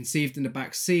Brent being conceived in the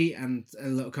back seat and a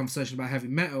little conversation about heavy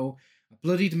metal, a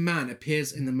bloodied man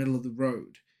appears in the middle of the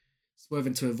road.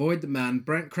 Swerving to avoid the man,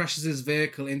 Brent crashes his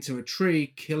vehicle into a tree,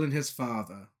 killing his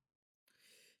father.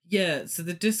 Yeah, so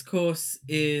the discourse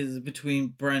is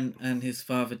between Brent and his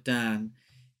father, Dan,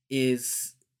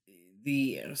 is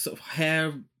the sort of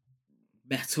hair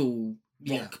metal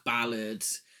rock ballad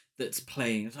that's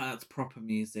playing. That's proper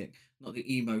music, not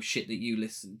the emo shit that you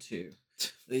listen to.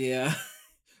 Yeah.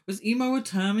 Was emo a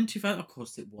term in 2000? Of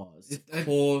course it was. Of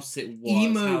course it was.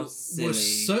 Emo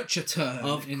was such a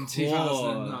term in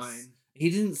 2009. He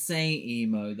didn't say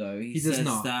emo though. He says does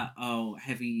not. That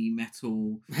heavy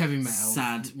metal,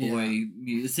 sad boy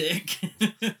music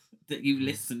that you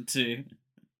listen to.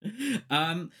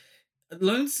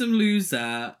 Lonesome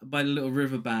Loser by Little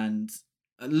River Band.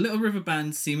 Little River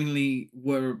Band seemingly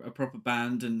were a proper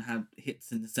band and had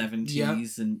hits in the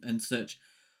 70s and such.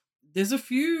 There's a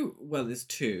few, well, there's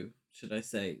two, should I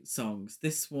say, songs.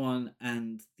 This one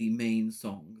and the main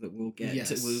song that we'll get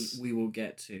to, we will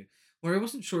get to. Where I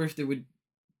wasn't sure if they were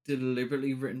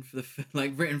deliberately written for the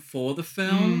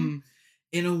film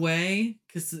in a way,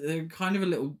 because they're kind of a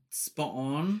little spot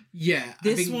on. Yeah.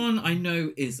 This one I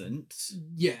know isn't.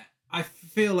 Yeah. I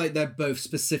feel like they're both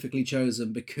specifically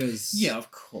chosen because... Yeah, of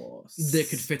course. They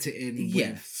could fit it in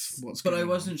with what's going on. But I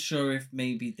wasn't sure if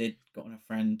maybe they'd gotten a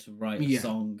friend to write a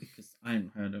song, because I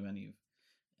hadn't heard of any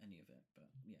of it, but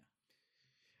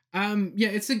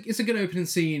yeah. It's a good opening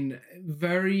scene.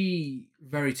 Very,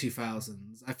 very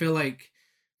 2000s. I feel like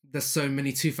there's so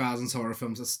many 2000s horror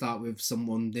films that start with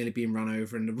someone nearly being run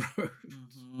over in the road.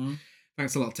 Mm-hmm.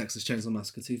 Thanks a lot, Texas Chainsaw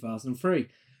Massacre 2003.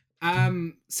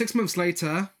 6 months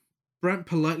later, Brent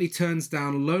politely turns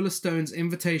down Lola Stone's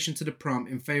invitation to the prom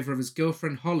in favour of his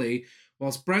girlfriend Holly,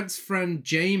 whilst Brent's friend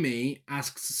Jamie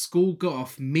asks school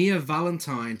goth Mia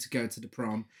Valentine to go to the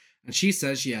prom, and she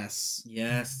says yes.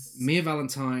 Yes. Mia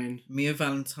Valentine,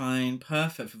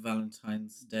 perfect for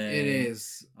Valentine's Day. It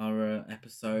is. Our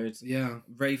episode. Yeah.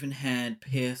 Raven-haired,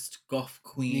 pierced, goth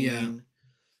queen. Yeah.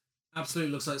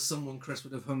 Absolutely looks like someone Chris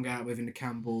would have hung out with in the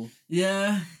Campbell.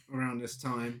 Yeah. Around this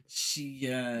time. She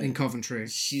in Coventry.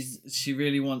 She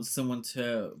really wants someone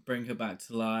to bring her back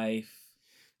to life,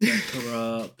 wake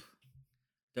her up,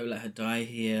 don't let her die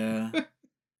here,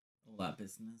 all that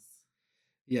business.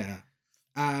 Yeah.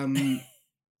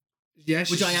 Yeah.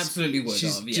 Which I absolutely would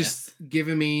she's have. Yes. Just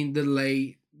giving me the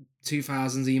late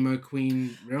 2000s emo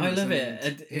queen. I love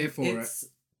it. Here for it.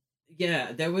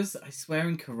 Yeah, there was, I swear,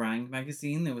 in Kerrang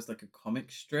magazine, there was like a comic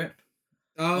strip.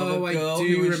 Oh, I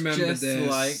do remember just this.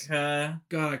 Like her.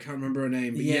 God, I can't remember her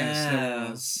name, but yes, there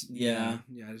was. Yeah.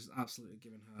 Yeah, just absolutely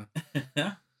giving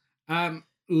her.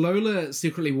 Lola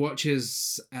secretly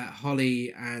watches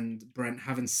Holly and Brent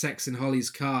having sex in Holly's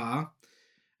car.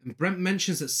 And Brent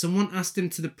mentions that someone asked him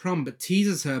to the prom, but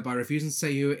teases her by refusing to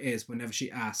say who it is whenever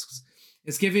she asks.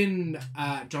 It's giving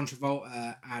John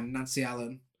Travolta and Nancy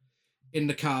Allen in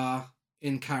the car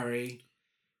in Carrie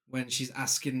when she's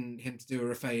asking him to do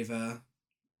her a favour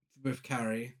with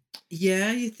Carrie.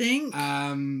 Yeah, you think?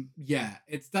 Yeah,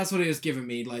 that's what it was giving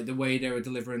me, like the way they were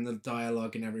delivering the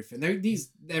dialogue and everything.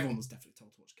 Everyone was definitely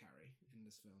told to watch Carrie in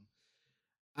this film.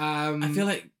 I feel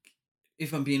like,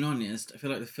 if I'm being honest, I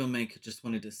feel like the filmmaker just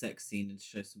wanted a sex scene and to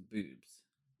show some boobs.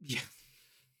 Yeah.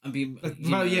 I mean,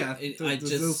 I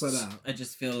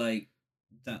just feel like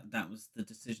that was the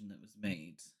decision that was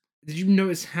made. Did you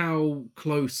notice how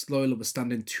close Lola was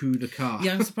standing to the car?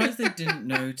 Yeah, I'm surprised they didn't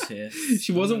notice.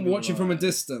 She wasn't watching from a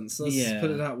distance. Let's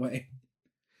put it that way.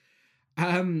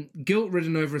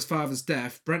 Guilt-ridden over his father's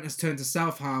death, Brent has turned to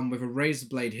self-harm with a razor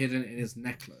blade hidden in his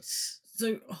necklace.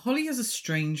 So Holly has a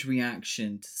strange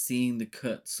reaction to seeing the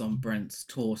cuts on Brent's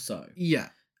torso. Yeah.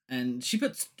 And she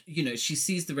puts, she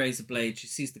sees the razor blade, she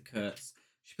sees the cuts,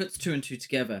 she puts two and two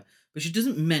together, but she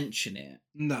doesn't mention it.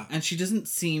 No. And she doesn't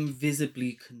seem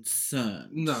visibly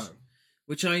concerned. No.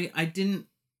 Which I didn't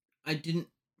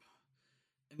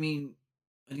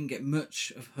get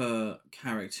much of her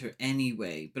character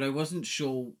anyway, but I wasn't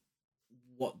sure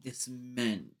what this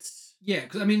meant. Yeah,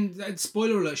 because,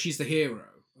 spoiler alert, she's the hero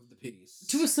of the piece.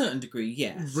 To a certain degree,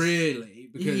 yes. Really?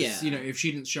 Because, if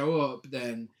she didn't show up,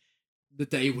 then the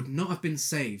day would not have been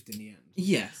saved in the end.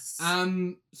 Yes.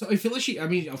 So I feel like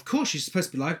of course she's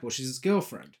supposed to be likable, she's his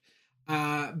girlfriend.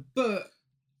 But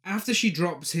after she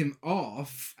drops him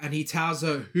off and he tells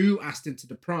her who asked him to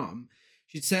the prom,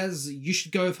 she says, you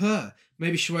should go with her.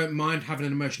 Maybe she won't mind having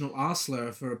an emotional arse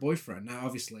slur for a boyfriend. Now,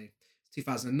 obviously,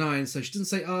 2009, so she doesn't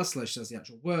say arsehole, she says the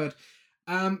actual word.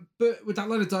 But with that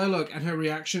line of dialogue and her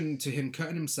reaction to him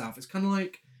cutting himself, it's kind of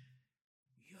like,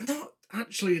 you're not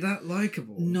actually that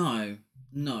likable. No.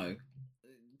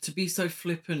 To be so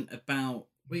flippant about...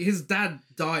 His dad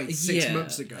died 6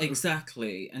 months ago.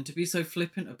 Exactly. And to be so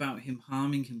flippant about him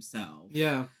harming himself.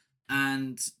 Yeah.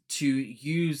 And to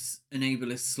use an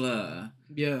ableist slur.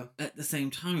 Yeah. At the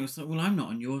same time, it's like, well, I'm not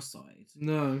on your side.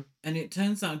 No. And it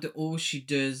turns out that all she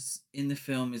does in the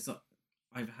film is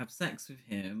either have sex with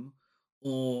him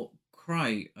or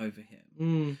cry over him.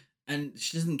 Mm. And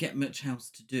she doesn't get much else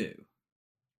to do.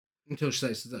 Until she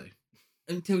saves the day.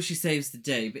 Until she saves the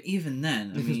day. But even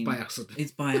then, I mean... by accident.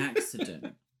 It's by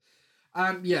accident.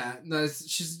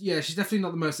 She's definitely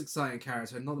not the most exciting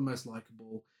character, not the most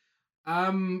likable.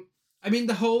 I mean,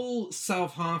 the whole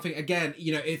self-harm thing, again,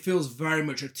 it feels very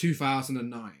much a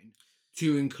 2009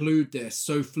 to include this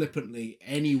so flippantly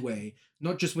anyway,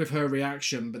 not just with her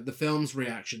reaction, but the film's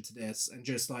reaction to this, and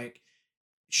just like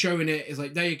showing it is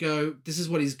like, there you go, this is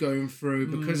what he's going through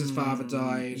because his father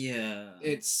died. Yeah.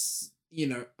 It's,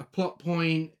 a plot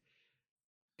point.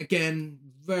 Again,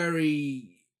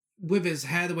 very... with his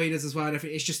hair the way he does as well,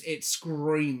 it's just, it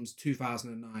screams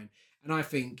 2009. And I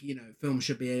think, films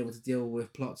should be able to deal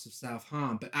with plots of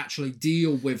self-harm, but actually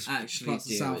deal with plots of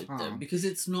self-harm. Because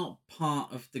it's not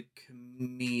part of the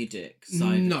comedic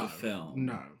side of the film.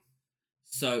 No.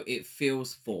 So it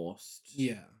feels forced.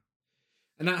 Yeah.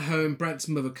 And at home, Brent's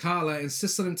mother, Carla,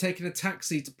 insists on him taking a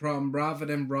taxi to prom rather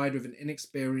than ride with an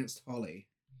inexperienced Holly.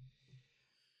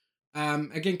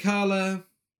 Again, Carla,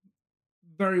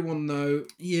 very one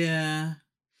note. Yeah.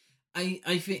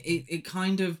 I think it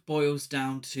kind of boils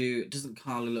down to, doesn't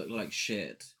Carla look like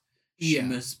shit? She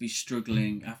must be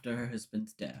struggling after her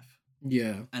husband's death.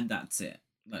 Yeah. And that's it.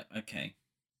 Like, okay.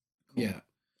 Cool. Yeah.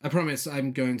 I promise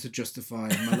I'm going to justify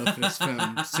my love for this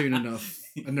film soon enough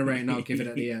and narrate, and I'll give it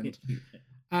at the end.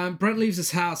 Brent leaves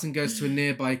his house and goes to a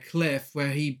nearby cliff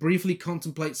where he briefly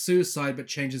contemplates suicide but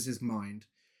changes his mind.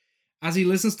 As he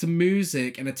listens to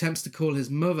music and attempts to call his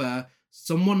mother,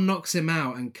 someone knocks him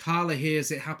out and Carla hears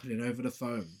it happening over the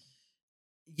phone.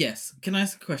 Yes. Can I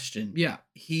ask a question? Yeah.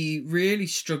 He really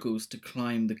struggles to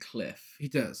climb the cliff. He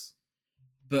does.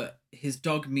 But his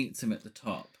dog meets him at the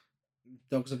top.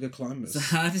 Dogs are good climbers. So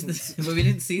how did well, we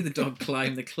didn't see the dog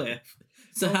climb the cliff.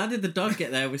 So how did the dog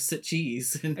get there with such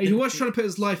ease? He was trying to put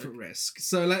his life at risk,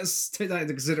 so let's take that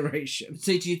into consideration.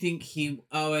 So do you think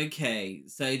oh, okay.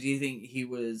 So do you think he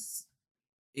was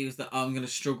that, I'm going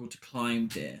to struggle to climb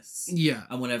this. Yeah.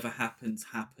 And whatever happens.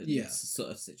 Yeah.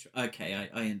 Sort of situation. Okay,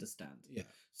 I understand. Yeah.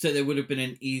 So there would have been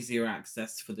an easier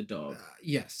access for the dog.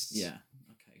 Yes. Yeah.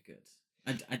 Okay, good.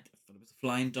 I thought it was a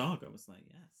flying dog. I was like,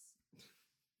 yes.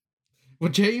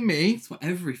 Well, Jamie... That's what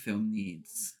every film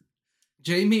needs.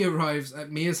 Jamie arrives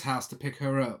at Mia's house to pick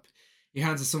her up. He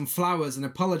hands her some flowers and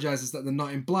apologises that they're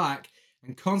not in black,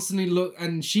 and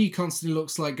she constantly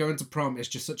looks like going to prom is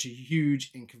just such a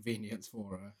huge inconvenience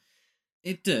for her.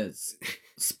 It does.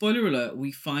 Spoiler alert,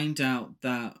 we find out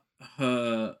that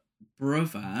her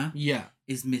brother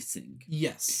is missing.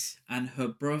 Yes. And her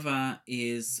brother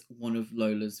is one of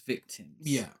Lola's victims.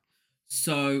 Yeah.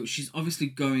 So she's obviously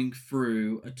going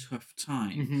through a tough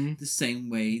time. Mm-hmm. The same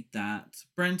way that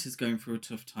Brent is going through a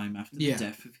tough time after the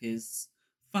death of his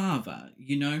father,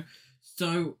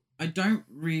 So I don't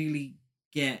really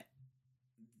get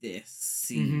this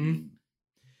scene.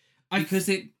 Because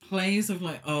it plays of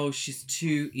like, oh, she's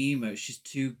too emo, she's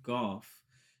too goth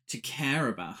to care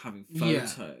about having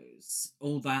photos,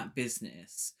 all that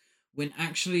business. When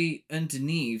actually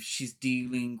underneath she's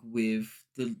dealing with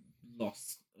the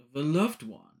loss of a loved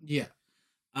one. Yeah.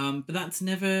 But that's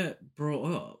never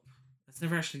brought up. That's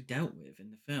never actually dealt with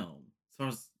in the film.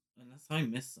 Unless I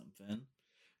missed something.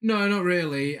 No, not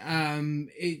really.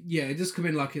 It does come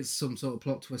in like it's some sort of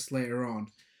plot twist later on.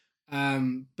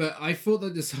 But I thought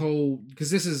that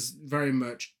because this is very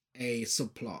much a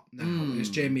subplot now. It's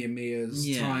Jamie and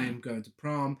Mia's time going to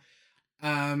prom.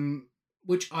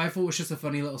 Which I thought was just a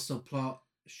funny little subplot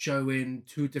showing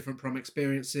two different prom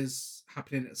experiences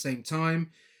happening at the same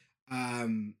time.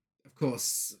 Of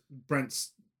course,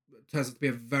 Brent's turns out to be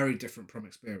a very different prom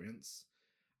experience.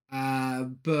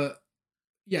 But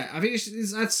yeah, I think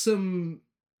it's adds some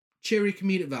cheery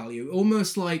comedic value.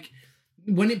 Almost like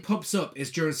when it pops up,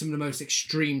 it's during some of the most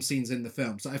extreme scenes in the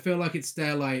film. So I feel like it's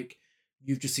there like,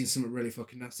 you've just seen something really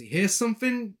fucking nasty. Here's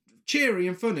something cheery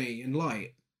and funny and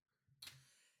light.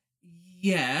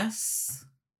 Yes.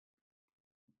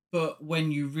 But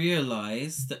when you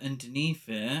realise that underneath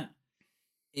it,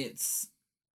 it's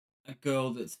a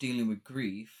girl that's dealing with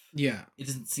grief. Yeah. It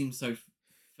doesn't seem so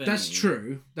funny. That's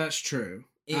true.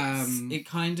 it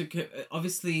kind of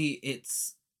obviously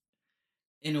it's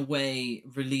in a way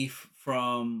relief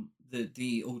from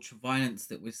the ultra violence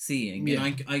that we're seeing,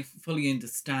 and I fully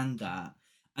understand that,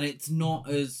 and it's not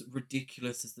as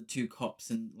ridiculous as the two cops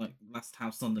in like Last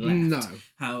House on the Left. No,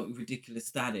 how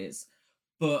ridiculous that is,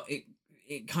 but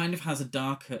it kind of has a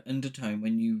darker undertone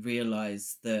when you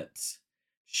realize that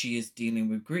she is dealing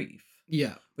with grief.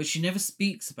 Yeah, but she never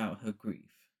speaks about her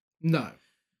grief. No,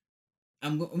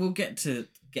 and we'll get to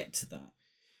that.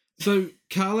 So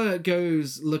Carla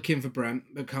goes looking for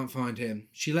Brent, but can't find him.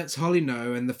 She lets Holly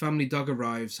know, and the family dog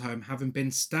arrives home, having been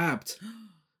stabbed.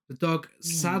 The dog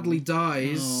sadly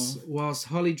dies whilst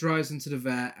Holly drives into the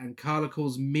vet, and Carla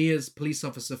calls Mia's police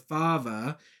officer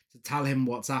father to tell him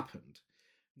what's happened.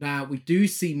 Now, we do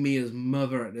see Mia's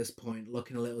mother at this point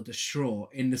looking a little distraught,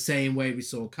 in the same way we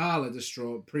saw Carla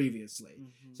distraught previously.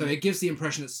 Mm-hmm. So it gives the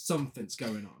impression that something's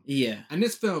going on. Yeah. And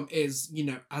this film is,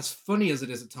 as funny as it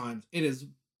is at times, it is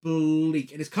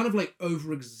bleak, and it's kind of like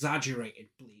over-exaggerated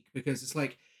bleak, because it's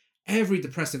like every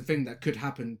depressing thing that could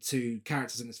happen to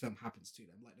characters in this film happens to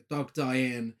them, like the dog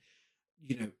dying,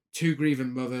 two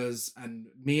grieving mothers, and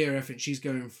Mia, everything she's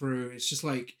going through. It's just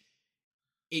like,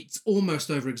 it's almost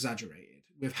over-exaggerated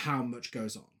with how much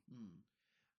goes on.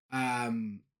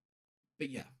 But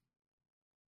yeah,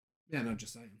 no,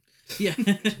 just saying. Yeah.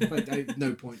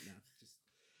 No point now.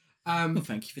 Well,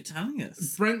 thank you for telling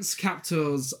us. Brent's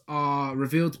captors are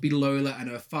revealed to be Lola and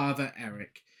her father,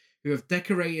 Eric, who have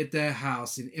decorated their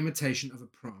house in imitation of a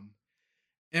prom.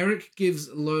 Eric gives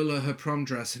Lola her prom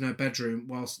dress in her bedroom,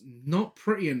 whilst Not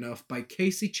Pretty Enough by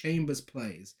Casey Chambers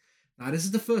plays. Now, this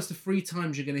is the first of 3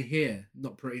 times you're going to hear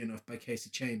Not Pretty Enough by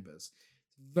Casey Chambers.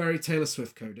 It's very Taylor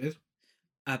Swift coded.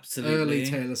 Absolutely. Early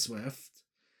Taylor Swift.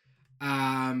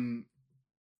 And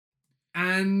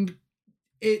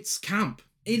it's camp.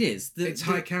 It is. It's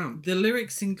high camp. The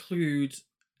lyrics include,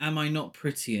 am I not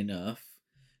pretty enough?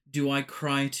 Do I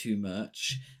cry too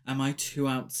much? Am I too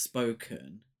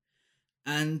outspoken?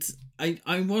 And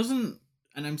I wasn't,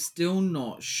 and I'm still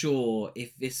not sure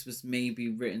if this was maybe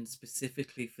written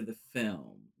specifically for the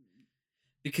film.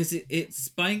 Because it's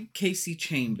by Casey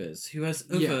Chambers, who has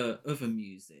other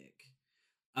music.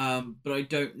 But I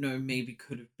don't know, maybe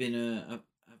could have been a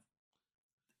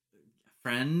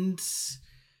friend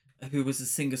who was a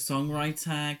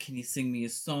singer-songwriter. Can you sing me a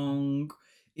song?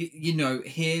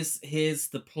 Here's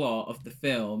the plot of the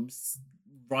film.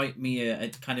 Write me a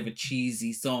kind of a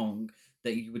cheesy song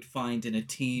that you would find in a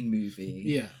teen movie.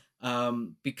 Yeah.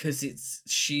 Because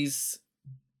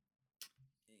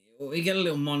we get a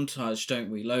little montage, don't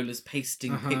we? Lola's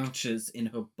pasting pictures in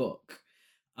her book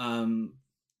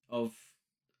of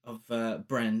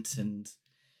Brent and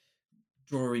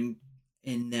drawing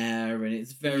in there, and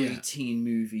it's very teen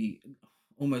movie,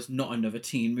 almost not another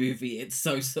teen movie. It's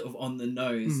so sort of on the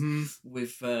nose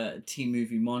with teen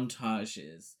movie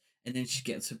montages, and then she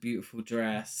gets a beautiful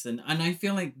dress, and I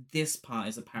feel like this part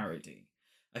is a parody.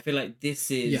 I feel like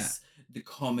this is the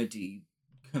comedy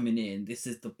coming in. This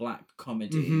is the black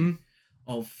comedy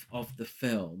of the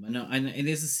film, and it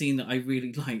is a scene that I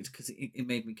really liked because it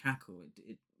made me cackle.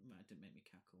 It didn't make me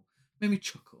cackle, it made me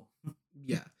chuckle.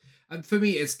 Yeah. And for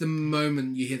me, it's the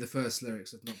moment you hear the first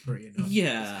lyrics of Not Pretty Enough.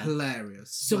 Yeah. It's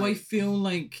hilarious. So I feel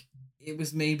like it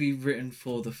was maybe written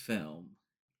for the film.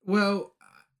 Well,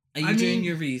 are you doing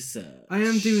your research? I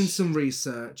am doing some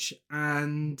research,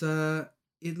 and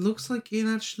it looks like it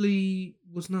actually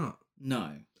was not.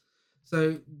 No.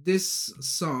 So this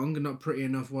song, Not Pretty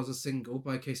Enough, was a single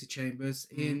by Casey Chambers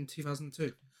in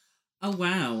 2002. Oh,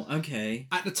 wow. Okay.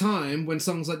 At the time when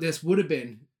songs like this would have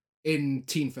been in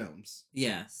teen films.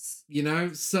 Yes.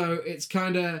 So it's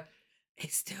kind of...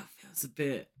 It still feels a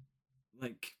bit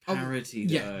like parody,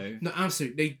 though. No,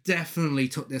 absolutely. They definitely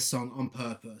took this song on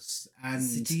purpose. And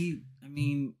so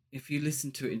if you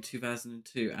listen to it in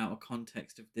 2002 out of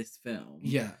context of this film...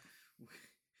 Yeah.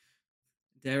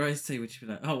 Dare I say, would you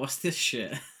be like, oh, what's this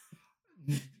shit?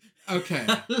 Okay.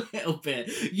 A little bit.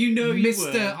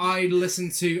 Mr. I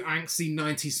listen to angsty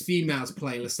 90s females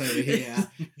playlist over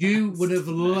here. You would have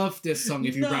loved this song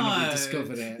if you randomly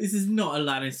discovered it. This is not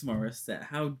Alanis Morissette.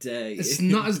 How dare you? It's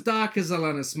not as dark as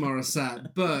Alanis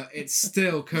Morissette, but it's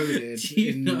still coded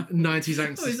in 90s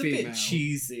angsty female. It's a bit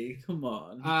cheesy. Come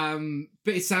on.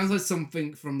 But it sounds like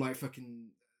something from like fucking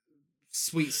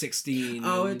Sweet 16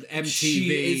 and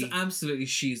MTV.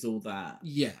 She's all that.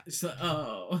 Yeah. It's like,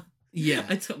 oh... Yeah,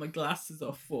 I took my glasses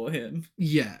off for him.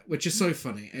 Yeah, which is so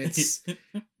funny. It's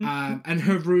and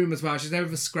her room as well. She's there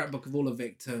with a scrapbook of all the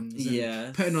victims.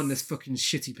 And putting on this fucking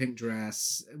shitty pink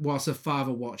dress whilst her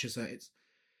father watches her. It's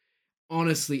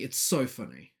honestly, it's so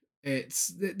funny. It's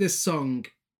this song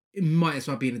it might as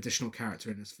well be an additional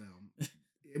character in this film.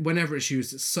 Whenever it's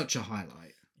used, it's such a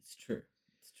highlight. It's true.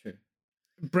 It's true.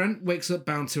 Brent wakes up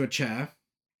bound to a chair.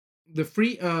 The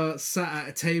three are sat at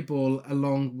a table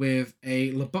along with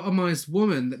a lobotomized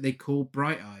woman that they call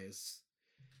Bright Eyes.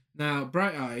 Now,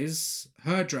 Bright Eyes,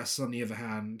 her dress, on the other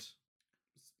hand,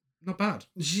 not bad.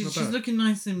 She's looking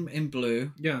nice in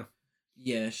blue. Yeah.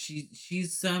 Yeah,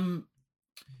 she's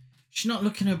not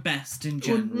looking her best in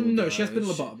general. Well, no, she has been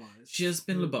lobotomized. She has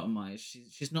been lobotomized.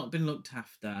 She's not been looked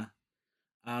after.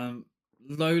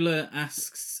 Lola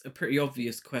asks a pretty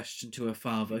obvious question to her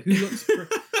father: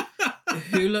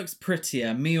 who looks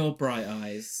prettier, me or Bright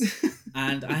Eyes?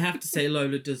 And I have to say,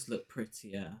 Lola does look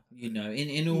prettier. You know,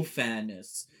 in all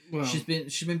fairness, well, she's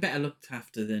been better looked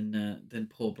after than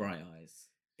poor Bright Eyes.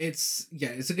 It's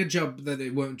a good job that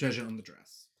it won't judge it on the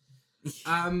dress.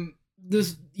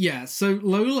 So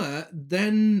Lola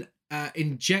then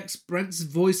injects Brent's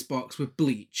voice box with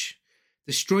bleach,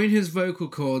 destroying his vocal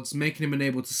cords, making him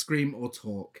unable to scream or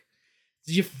talk.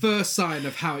 It's your first sign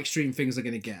of how extreme things are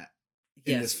going to get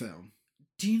in this film.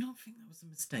 Do you not think that was a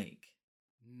mistake?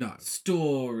 No.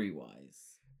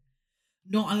 Story-wise.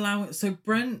 Not allowing... So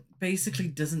Brent basically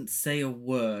doesn't say a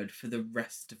word for the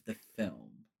rest of the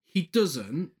film. He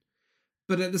doesn't,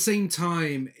 but at the same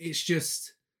time, it's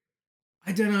just...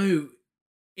 I don't know.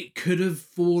 It could have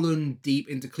fallen deep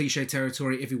into cliche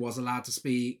territory if he was allowed to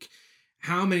speak.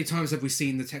 How many times have we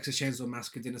seen the Texas Chainsaw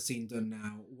Massacre dinner scene done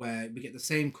now, where we get the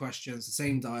same questions, the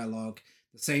same dialogue,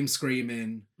 the same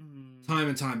screaming, time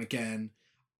and time again?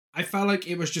 I felt like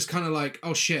it was just kind of like,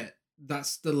 oh shit,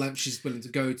 that's the length she's willing to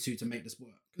go to make this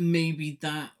work. Maybe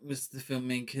that was the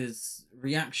filmmaker's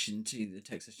reaction to the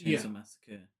Texas Chainsaw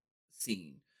Massacre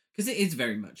scene. Because it is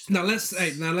very much... Now let's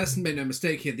make no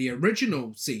mistake here. The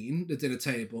original scene, the dinner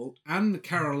table, and the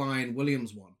Caroline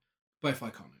Williams one, both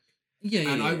iconic.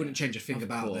 And I wouldn't change a thing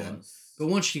about them. But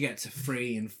once you get to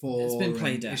 3 and 4... It's been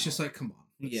played out. It's just like, come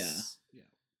on.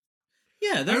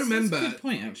 Yeah, that's a good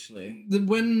point, actually.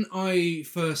 When I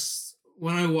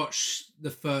watched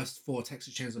the first 4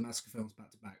 Texas Chainsaw Massacre films back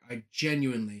to back, I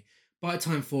genuinely, by the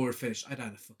time 4 had finished, I'd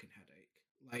had a fucking headache.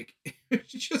 Like, it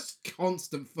was just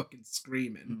constant fucking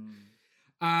screaming.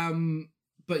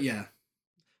 But yeah,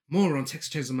 more on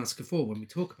Texas Chainsaw Massacre 4 when we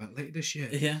talk about it later this year.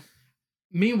 Yeah.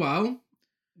 Meanwhile,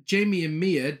 Jamie and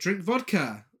Mia drink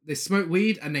vodka. They smoke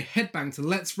weed and they headbang to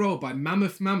Let's Roll by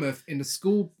Mammoth in the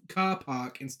school car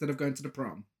park instead of going to the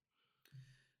prom.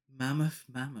 Mammoth.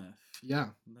 Yeah.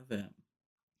 Love it.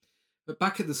 But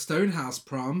back at the Stonehouse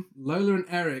prom, Lola and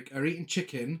Eric are eating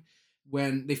chicken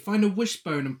when they find a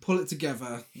wishbone and pull it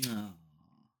together. Aww.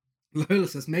 Lola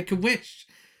says, make a wish.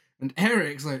 And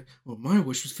Eric's like, well, my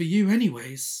wish was for you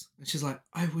anyways. And she's like,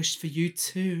 I wished for you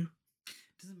too.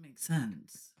 Doesn't make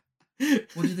sense.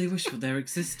 What do they wish for? Their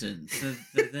existence.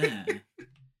 They're there.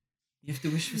 You have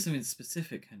to wish for something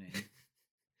specific, honey.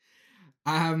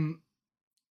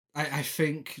 I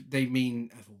think they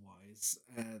mean otherwise.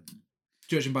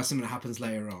 Judging by something that happens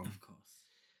later on. Of course.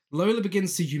 Lola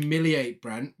begins to humiliate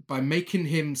Brent by making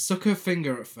him suck her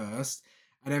finger at first,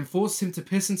 and then forces him to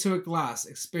piss into a glass,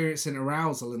 experiencing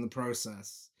arousal in the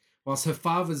process, whilst her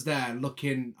father's there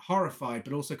looking horrified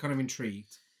but also kind of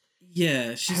intrigued.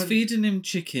 Yeah, she's feeding him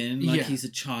chicken like he's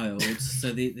a child,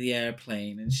 so the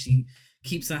airplane, and she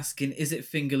keeps asking, is it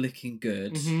finger licking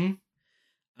good?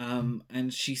 Mm-hmm.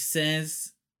 And she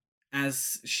says,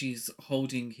 as she's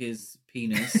holding his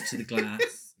penis to the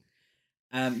glass,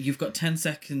 you've got 10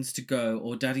 seconds to go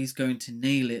or daddy's going to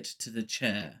nail it to the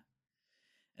chair.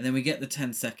 And then we get the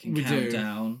 10-second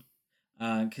countdown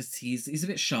because he's a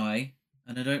bit shy,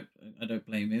 and I don't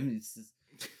blame him. It's just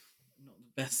not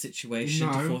the best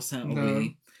situation to force out a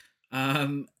wee.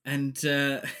 And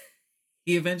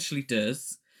he eventually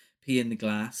does pee in the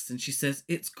glass, and she says,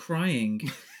 it's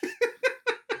crying.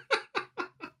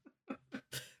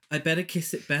 I better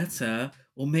kiss it better,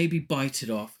 or maybe bite it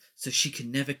off so she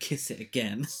can never kiss it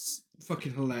again.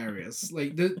 Fucking hilarious.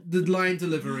 Like, the line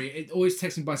delivery, it always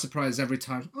takes me by surprise every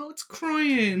time. Oh, it's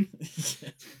crying.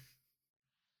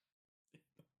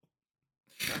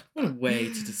 What a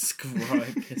way to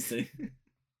describe pissing.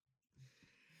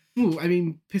 Well, I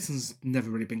mean, pissing's never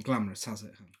really been glamorous, has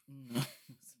it? No, I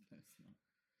suppose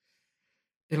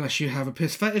not. Unless you have a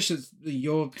piss fetish, it's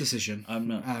your decision. I'm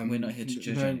not. We're not here to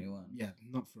judge anyone. Yeah,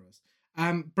 not for us.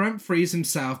 Brent frees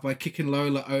himself by kicking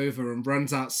Lola over and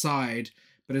runs outside,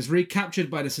 but is recaptured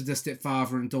by the sadistic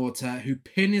father and daughter, who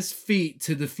pin his feet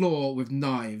to the floor with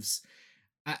knives.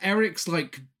 Eric's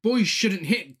like, boys shouldn't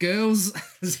hit girls,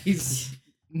 as he's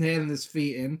nailing his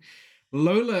feet in.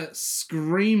 Lola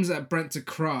screams at Brent to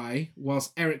cry,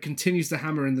 whilst Eric continues to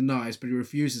hammer in the knives, but he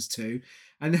refuses to.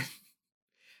 And then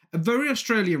A very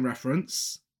Australian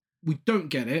reference. We don't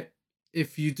get it.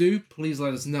 If you do, please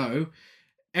let us know.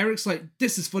 Eric's like,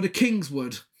 this is for the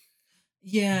Kingswood.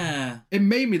 Yeah. It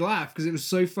made me laugh because it was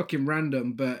so fucking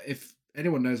random, but if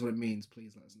anyone knows what it means,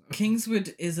 please let us know.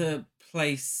 Kingswood is a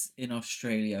place in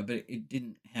Australia, but it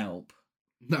didn't help.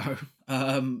 No.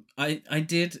 I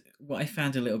did, what I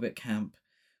found a little bit camp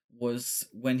was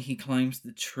when he climbs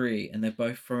the tree and they're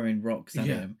both throwing rocks at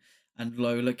him, and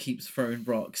Lola keeps throwing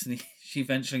rocks and she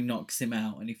eventually knocks him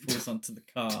out and he falls onto the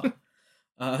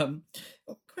car.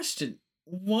 Question: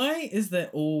 why is there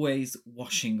always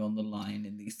washing on the line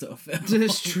in these sort of films?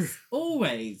 It's true.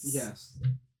 Always. Yes.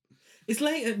 It's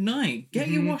late at night. Get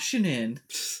your washing in.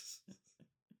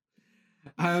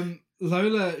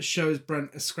 Lola shows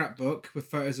Brent a scrapbook with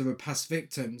photos of her past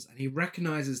victims, and he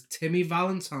recognises Timmy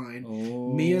Valentine,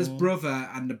 Mia's brother,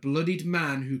 and the bloodied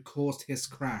man who caused his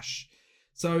crash.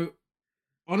 So,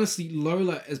 honestly,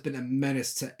 Lola has been a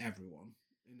menace to everyone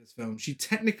in this film. She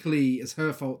technically, it's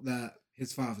her fault that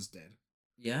his father's dead.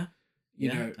 Yeah.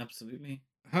 You know, absolutely.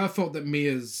 Her fault that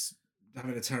Mia's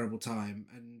having a terrible time,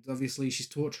 and obviously she's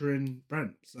torturing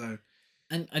Brent, so...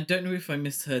 And I don't know if I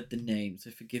misheard the name,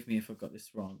 so forgive me if I got this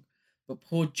wrong. But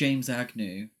poor James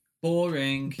Agnew.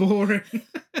 Boring.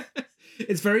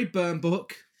 It's very Burn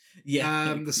Book.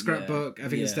 Yeah. The scrapbook. I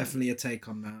think it's definitely a take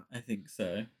on that. I think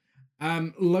so.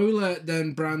 Lola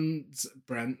then brands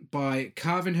Brent by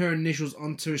carving her initials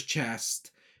onto his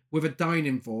chest with a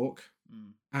dining fork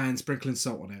and sprinkling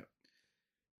salt on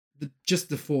it. Just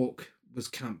the fork was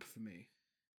camp for me.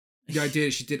 The idea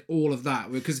that she did all of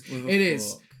that, because it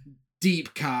is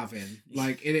deep carving.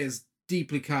 Like, it is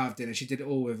deeply carved in, and she did it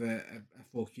all with a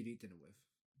fork you'd eat dinner with.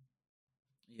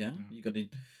 Yeah, you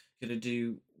gotta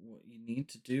do what you need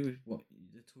to do with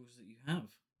the tools that you have.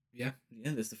 Yeah.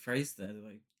 Yeah, there's the phrase there that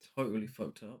I totally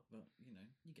fucked up, but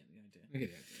you get the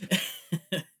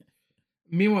idea.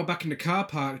 Meanwhile, back in the car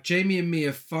park, Jamie and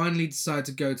Mia finally decide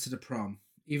to go to the prom,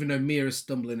 even though Mia is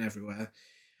stumbling everywhere.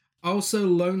 Also,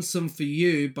 Lonesome for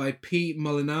You by Pete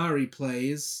Molinari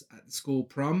plays at the school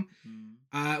prom,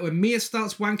 when Mia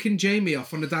starts wanking Jamie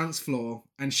off on the dance floor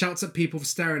and shouts at people for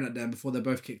staring at them before they're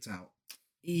both kicked out.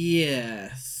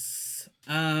 Yes.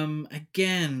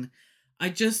 Again,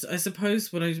 I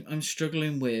suppose what I'm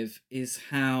struggling with is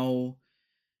how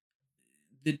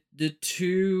the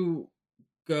two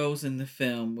girls in the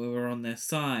film who are on their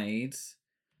sides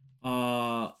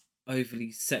are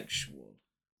overly sexual.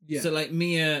 Yeah. So like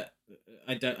Mia,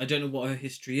 I don't know what her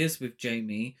history is with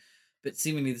Jamie, but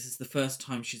seemingly this is the first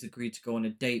time she's agreed to go on a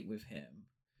date with him.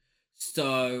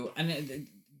 So, and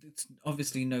it's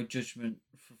obviously no judgment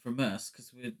from us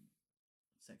because we're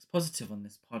sex positive on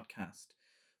this podcast.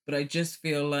 But I just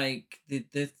feel like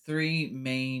the three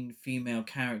main female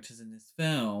characters in this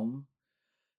film,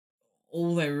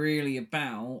 all they're really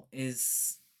about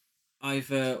is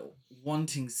either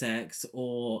wanting sex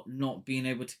or not being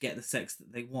able to get the sex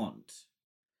that they want,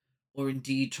 or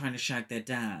indeed trying to shag their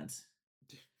dad.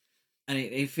 And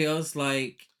it feels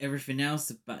like everything else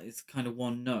about it's kind of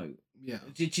one note. Yeah.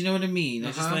 Do you know what I mean?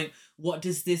 It's just like, what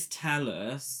does this tell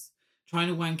us? Trying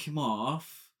to wank him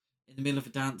off in the middle of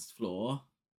a dance floor.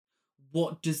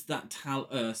 What does that tell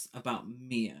us about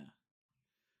Mia?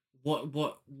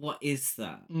 What is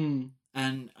that?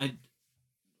 And I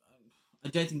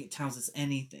don't think it tells us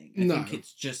anything. I think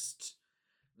it's just,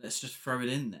 let's just throw it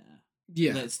in there.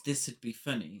 Yeah. This would be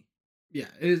funny. Yeah,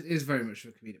 it is very much for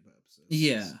comedic purposes.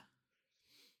 Yeah.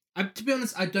 To be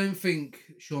honest, I don't think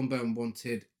Sean Byrne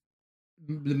wanted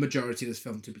the majority of this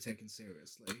film to be taken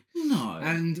seriously. No.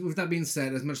 And with that being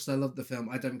said, as much as I love the film,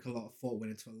 I don't think a lot of thought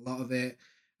went into a lot of it.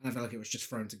 And I felt like it was just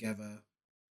thrown together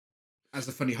as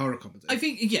a funny horror comedy. I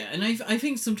think, and I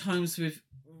think sometimes with...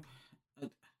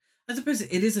 I suppose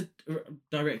it is a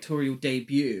directorial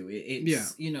debut.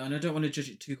 It's, and I don't want to judge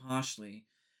it too harshly.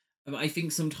 But I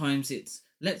think sometimes it's,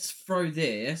 let's throw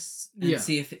this and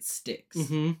see if it sticks.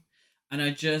 Mm-hmm. And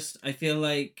I feel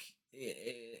like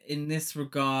in this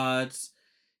regard,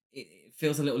 it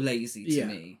feels a little lazy to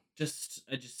me.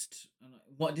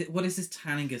 What is this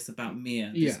telling us about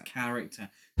Mia, this character,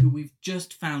 who we've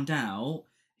just found out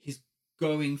is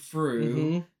going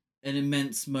through an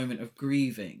immense moment of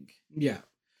grieving? Yeah.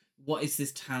 What is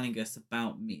this telling us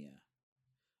about Mia?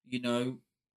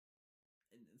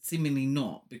 Seemingly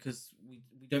not, because we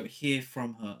don't hear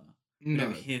from her. We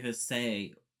don't hear her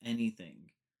say anything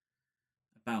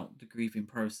about the grieving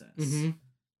process. Mm-hmm.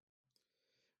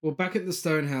 Well, back at the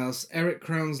Stonehouse, Eric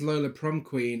crowns Lola prom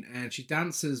queen, and she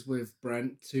dances with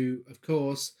Brent to, of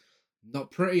course,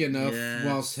 Not Pretty Enough,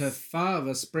 whilst her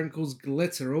father sprinkles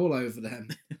glitter all over them.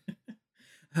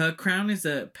 Her crown is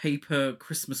a paper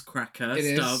Christmas cracker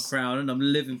style crown, and I'm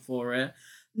living for it.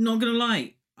 Not gonna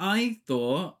lie, I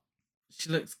thought she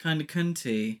looks kind of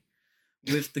cunty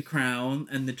with the crown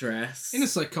and the dress. In a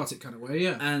psychotic kind of way,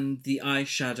 yeah. And the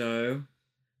eyeshadow.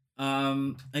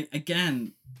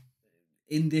 Again,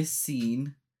 in this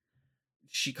scene,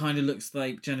 she kind of looks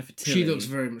like Jennifer Tilly. She looks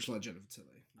very much like Jennifer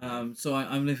Tilly. So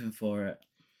I'm living for it.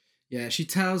 Yeah, she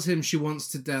tells him she wants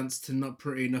to dance to Not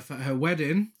Pretty Enough at her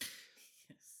wedding.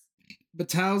 Yes. But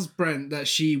tells Brent that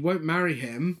she won't marry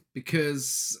him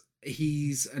because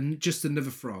he's just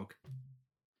another frog.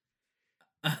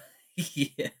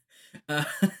 Yeah.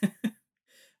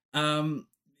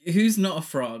 Who's not a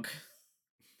frog?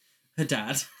 Her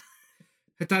dad.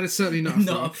 Her dad is certainly not a frog.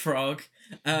 Not a frog.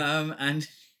 And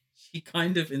she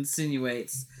kind of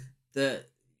insinuates that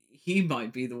he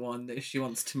might be the one that she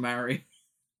wants to marry.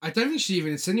 I don't think she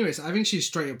even insinuates it. I think she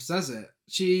straight up says it.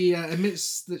 She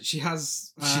admits that she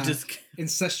has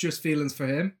incestuous feelings for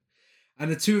him. And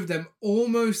the two of them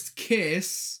almost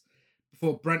kiss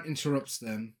before Brent interrupts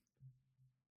them.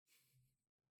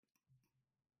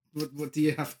 What do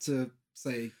you have to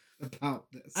say about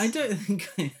this? I don't think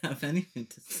I have anything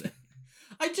to say.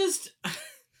 I just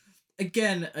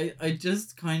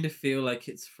kind of feel like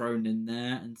it's thrown in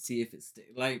there and see if it's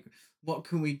like, what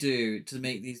can we do to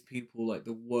make these people like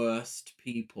the worst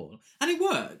people? And it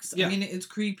works. Yeah. I mean, it's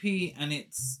creepy and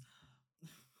it's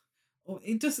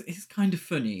kind of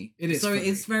funny. It is. So funny.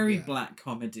 It's very black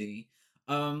comedy.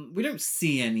 We don't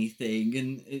see anything,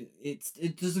 and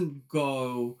it doesn't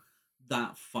go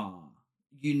that far.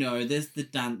 You know, there's the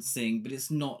dancing, but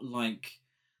it's not like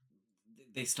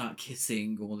they start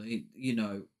kissing or they, you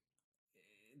know,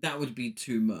 that would be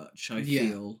too much, I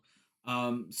feel.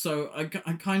 So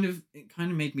it kind of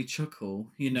made me chuckle,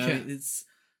 you know. It's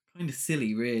kind of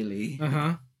silly, really.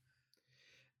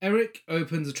 Eric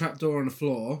opens a trapdoor on the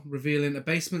floor, revealing a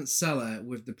basement cellar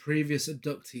with the previous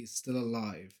abductees still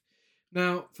alive.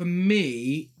 Now, for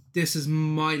me, this is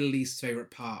my least favourite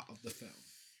part of the film.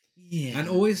 Yeah. And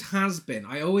always has been.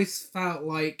 I always felt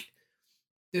like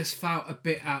this felt a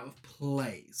bit out of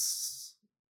place.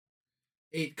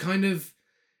 It kind of...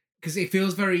 Because it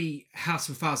feels very House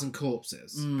of a Thousand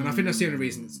Corpses. And I think that's the only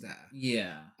reason it's there.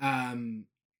 Yeah.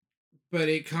 But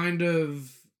it kind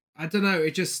of... I don't know,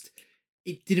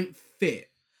 it didn't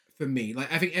fit for me.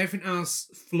 Like, I think everything else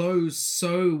flows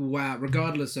so well,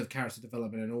 regardless of character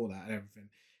development and all that and everything.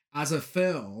 As a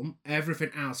film,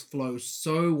 everything else flows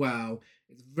so well.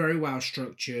 It's very well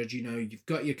structured. You know, you've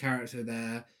got your character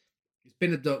there. He's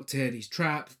been abducted. He's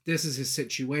trapped. This is his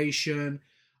situation.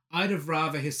 I'd have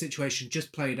rather his situation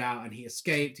just played out and he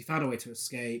escaped. He found a way to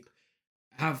escape.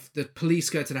 Have the police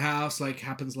go to the house, like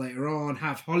happens later on.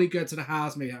 Have Holly go to the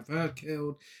house, maybe have her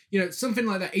killed. You know, something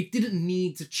like that. It didn't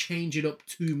need to change it up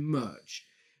too much.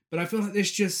 But I feel like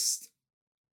it's just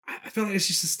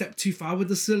a step too far with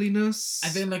the silliness. I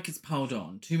feel like it's piled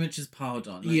on. Too much is piled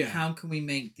on. Like, how can we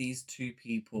make these two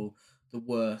people the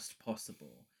worst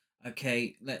possible?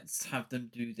 Okay, let's have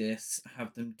them do this,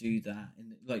 have them do that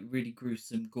in like really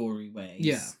gruesome, gory ways.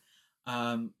 Yeah.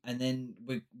 And then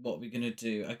what we're gonna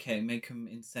do? Okay, make them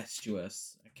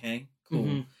incestuous. Okay, cool.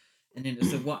 Mm-hmm. And then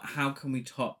so how can we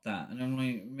top that? And I'm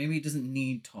like, maybe it doesn't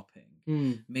need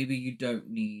topping. Maybe you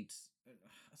don't need,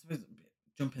 I suppose,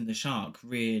 jumping the shark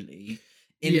really,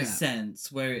 in a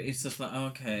sense where it's just like,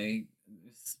 okay,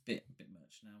 it's a bit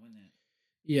much now, isn't it?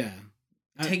 Yeah,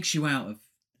 it takes you out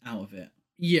of it.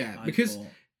 Yeah, because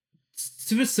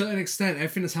to a certain extent,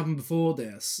 everything that's happened before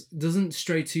this doesn't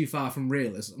stray too far from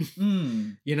realism.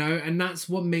 You know, and that's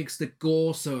what makes the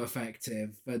gore so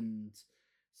effective and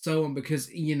so on,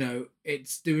 because, you know,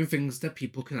 it's doing things that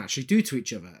people can actually do to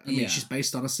each other. I mean, it's just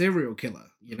based on a serial killer,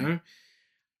 you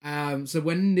know? So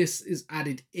when this is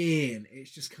added in, it's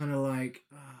just kind of like,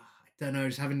 I don't know,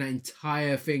 just having that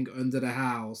entire thing under the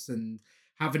house and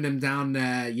having them down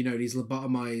there, you know, these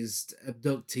lobotomized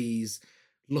abductees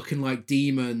looking like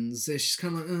demons. It's just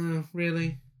kind of like,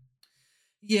 really?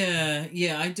 Yeah,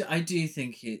 I do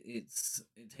think it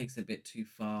takes a bit too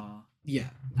far. Yeah.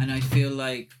 And I feel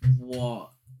like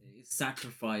what is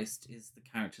sacrificed is the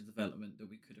character development that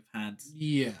we could have had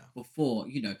before.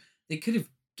 You know, they could have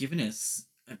given us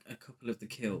a couple of the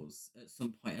kills at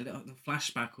some point, a little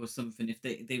flashback or something, if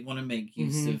they want to make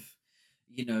use of,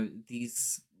 you know,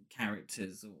 these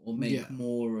characters or make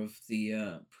more of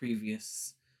the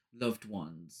previous loved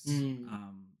ones.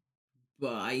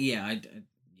 But it wasn't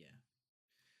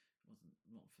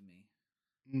not for me.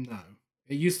 No,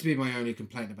 it used to be my only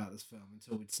complaint about this film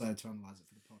until we decided to analyze it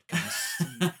for the podcast.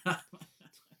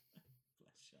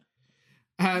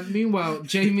 Meanwhile,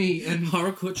 Jamie and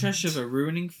Horrorcore Trash are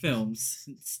ruining films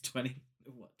since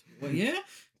What year?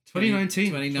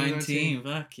 2019. 2019.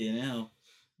 Fucking hell.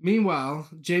 Meanwhile,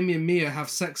 Jamie and Mia have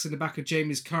sex in the back of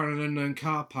Jamie's car in an unknown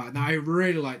car park. Now, I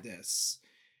really like this.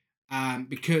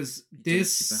 Because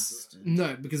this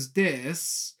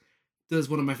does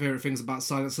one of my favorite things about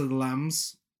Silence of the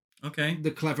Lambs. Okay.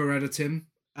 The clever editing,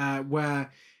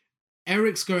 where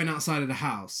Eric's going outside of the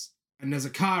house and there's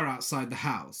a car outside the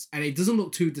house and it doesn't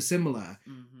look too dissimilar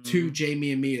to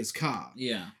Jamie and Mia's car.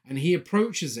 Yeah. And he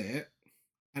approaches it,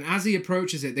 and as he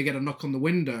approaches it, they get a knock on the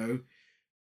window,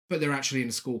 but they're actually in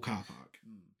a school car park.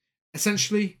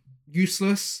 Essentially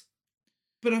useless,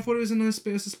 but I thought it was a nice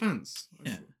bit of suspense.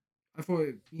 Yeah. I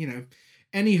thought,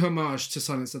 any homage to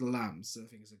Silence of the Lambs, I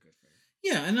think is a good thing.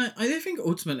 Yeah, and I think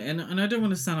ultimately, and I don't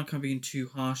want to sound like I'm being too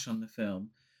harsh on the film,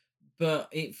 but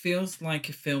it feels like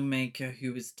a filmmaker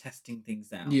who is testing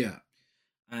things out. Yeah.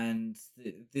 And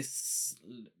this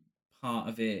part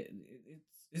of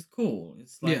it's cool.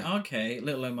 It's like, okay, a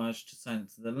little homage to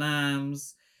Silence of the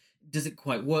Lambs. Does it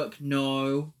quite work?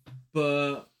 No.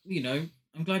 But,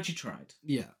 I'm glad you tried.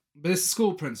 Yeah. But it's a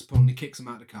school principal and he kicks him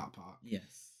out of the car park.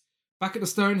 Yes. Back at the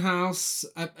Stone House,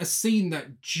 a scene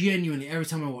that genuinely, every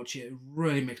time I watch it, it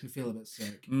really makes me feel a bit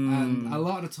sick. And a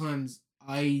lot of the times,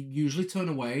 I usually turn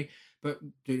away, but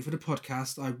doing it for the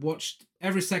podcast, I watched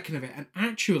every second of it and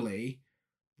actually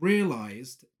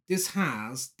realised this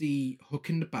has the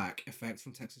hook in the back effect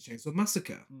from Texas Chainsaw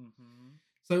Massacre.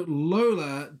 So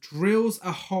Lola drills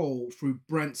a hole through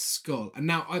Brent's skull. And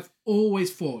now I've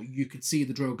always thought you could see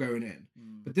the drill going in.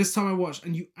 But this time I watched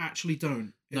and you actually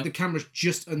don't. No. The camera's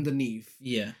just underneath.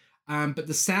 Yeah. But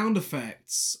the sound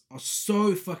effects are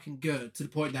so fucking good to the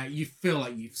point that you feel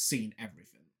like you've seen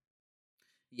everything.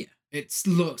 Yeah. It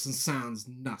looks and sounds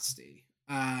nasty.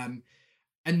 And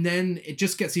then it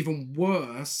just gets even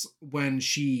worse when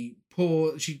she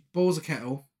boils a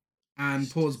kettle and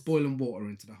pours boiling water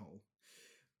into the hole.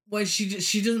 Well, she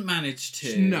doesn't manage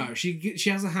to. No, she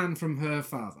has a hand from her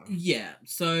father. Yeah,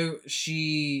 so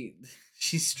she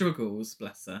struggles,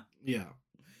 bless her. Yeah.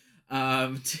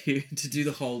 To do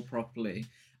the hole properly,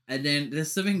 and then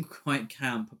there's something quite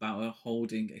camp about her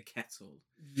holding a kettle.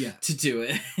 Yeah. To do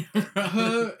it.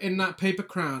 Her in that paper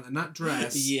crown and that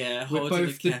dress. Yeah. With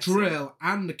both the drill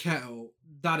and the kettle.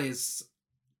 That is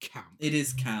camp. It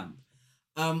is camp.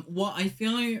 What I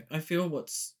feel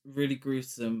what's really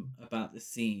gruesome about the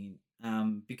scene,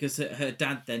 because her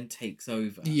dad then takes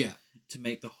over. Yeah. To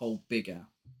make the hole bigger,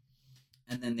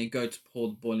 and then they go to pour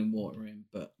the boiling water in,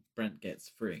 but Brent gets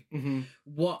free.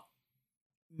 What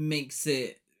makes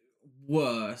it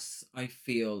worse, I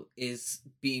feel, is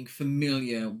being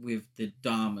familiar with the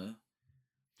Dharma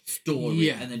story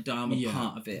and the Dharma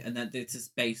part of it, and that this is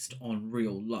based on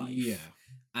real life. Yeah.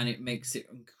 And it makes it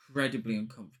incredibly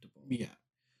uncomfortable. Yeah.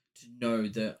 To know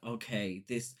that, okay,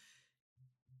 this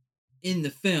in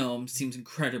the film seems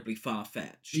incredibly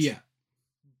far-fetched. Yeah.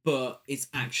 But it's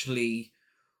actually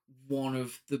one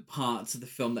of the parts of the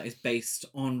film that is based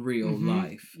on real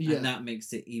life. Yeah. And that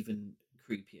makes it even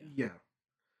creepier. Yeah.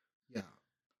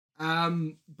 Yeah.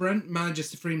 Brent manages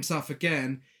to free himself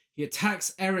again. He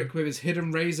attacks Eric with his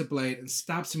hidden razor blade and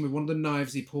stabs him with one of the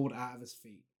knives he pulled out of his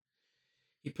feet.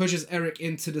 He pushes Eric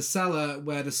into the cellar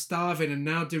where the starving and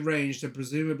now deranged and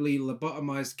presumably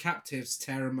lobotomized captives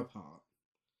tear him apart.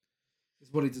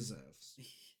 It's what he deserves.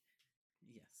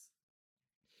 Yes.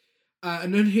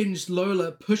 An unhinged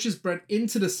Lola pushes Brent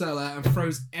into the cellar and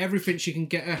throws everything she can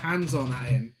get her hands on at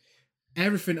him.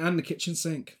 Everything and the kitchen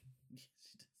sink. Yes,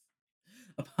 she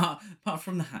does. Apart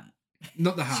from the hat.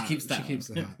 Not the hat. She keeps that. She keeps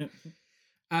the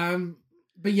hat.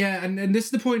 But yeah, and this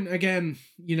is the point again,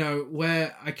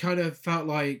 where I kind of felt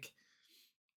like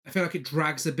I feel like it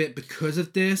drags a bit because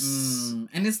of this.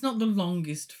 And it's not the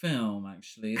longest film,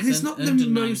 actually. It's not the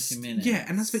most minutes. Yeah,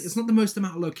 and that's it's not the most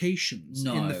amount of locations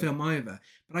in the film either.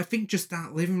 But I think just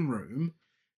that living room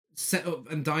set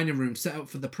up and dining room set up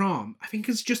for the prom, I think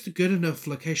it's just a good enough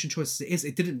location choice as it is.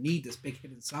 It didn't need this big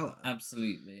hidden cellar.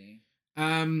 Absolutely.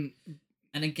 And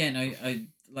again, I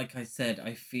like I said,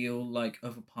 I feel like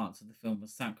other parts of the film were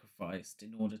sacrificed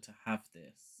in order to have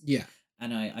this. Yeah.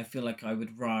 And I feel like I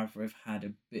would rather have had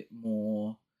a bit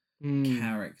more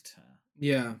character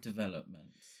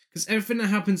development. Because everything that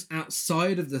happens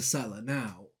outside of the cellar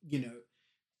now,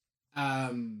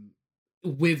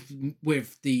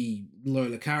 with the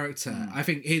Lola character, I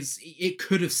think it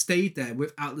could have stayed there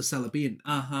without the cellar being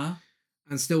there.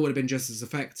 And still would have been just as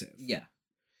effective. Yeah.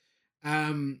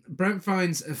 Brent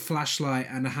finds a flashlight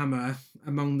and a hammer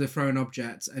among the thrown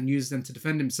objects and uses them to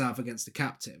defend himself against the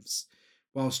captives.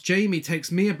 Whilst Jamie takes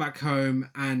Mia back home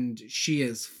and she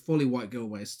is fully white girl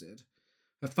wasted.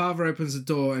 Her father opens the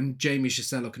door and Jamie's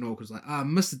just there looking awkward, like,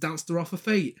 must have danced her off her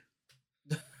feet.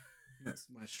 That's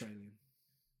my Australian.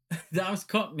 That was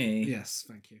Cockney. Yes,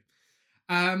 thank you.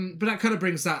 But that kind of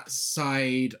brings that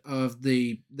side of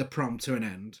the prom to an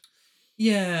end.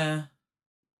 Yeah.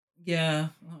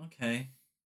 Okay.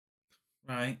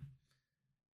 Right.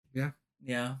 Yeah.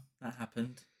 Yeah, that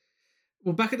happened.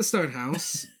 Well, back at the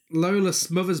Stonehouse, Lola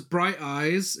smothers Bright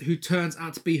Eyes, who turns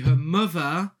out to be her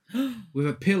mother, with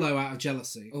a pillow out of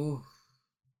jealousy. Oh.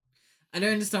 I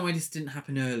don't understand why this didn't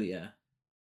happen earlier.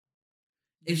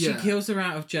 If she kills her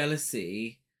out of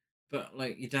jealousy, but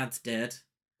like your dad's dead,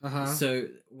 so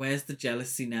where's the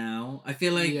jealousy now? I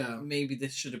feel like maybe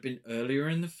this should have been earlier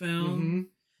in the film,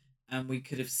 and we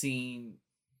could have seen.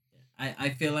 I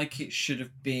feel like it should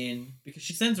have been because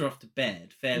she sends her off to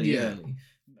bed fairly early.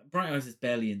 Bright Eyes is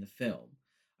barely in the film.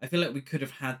 I feel like we could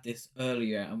have had this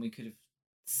earlier, and we could have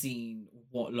seen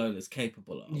what Lola's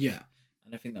capable of. Yeah,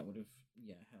 and I think that would have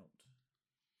helped.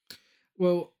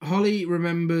 Well, Holly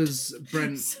remembers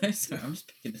Brent. Sorry, I'm just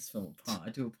picking this film apart. I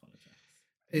do apologise.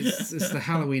 It's the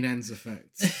Halloween Ends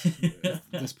effect.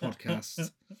 This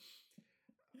podcast.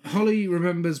 Holly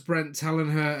remembers Brent telling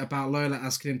her about Lola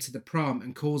asking him to the prom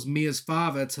and calls Mia's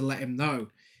father to let him know.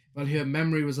 Well, her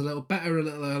memory was a little better a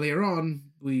little earlier on,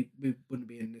 we wouldn't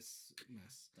be in this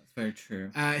mess. That's very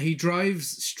true. He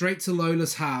drives straight to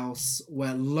Lola's house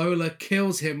where Lola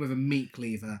kills him with a meat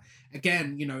cleaver.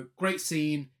 Again, great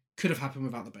scene. Could have happened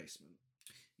without the basement.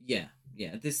 Yeah.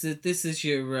 This is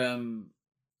your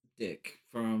Dick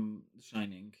from The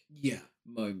Shining. Yeah.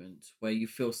 Moment where you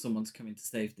feel someone's coming to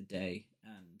save the day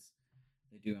and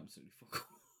they do absolutely fuck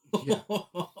all. Yeah.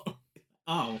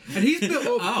 Oh. And he's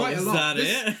built up quite a lot.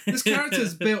 This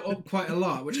character's built up quite a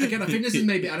lot, which again I think this is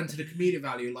maybe adding to the comedic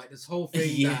value, like this whole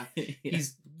thing that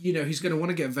he's he's gonna want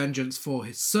to get vengeance for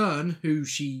his son, who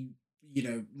she,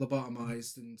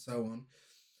 lobotomized and so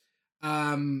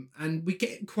on. And we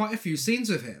get quite a few scenes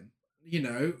of him,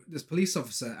 this police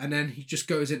officer, and then he just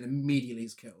goes in and immediately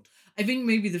is killed. I think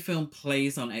maybe the film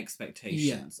plays on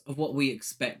expectations of what we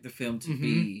expect the film to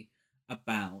be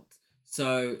about.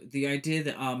 So the idea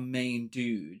that our main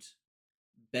dude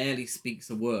barely speaks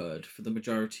a word for the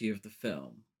majority of the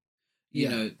film,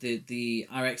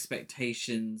 our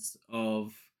expectations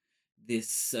of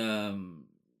this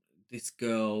this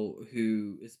girl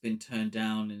who has been turned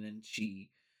down and then she,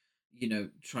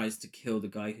 tries to kill the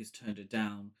guy who's turned her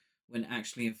down when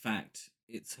actually, in fact,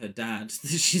 it's her dad that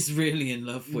she's really in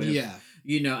love with. Yeah.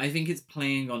 I think it's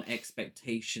playing on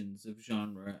expectations of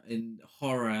genre in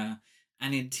horror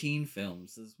and in teen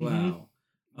films as well.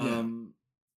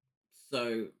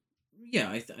 So yeah,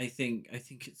 I think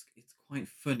it's quite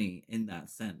funny in that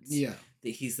sense. Yeah. That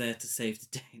he's there to save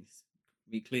the day.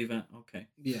 Meat cleaver, okay.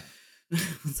 Yeah.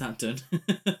 What's that done?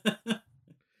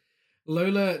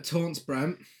 Lola taunts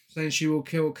Brent, saying she will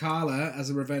kill Carla as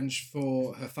a revenge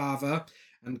for her father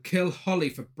and kill Holly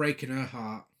for breaking her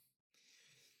heart.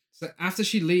 So after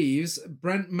she leaves,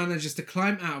 Brent manages to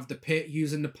climb out of the pit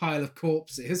using the pile of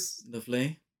corpses.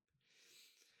 Lovely.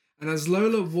 And as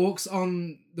Lola walks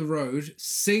on the road,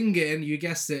 singing, you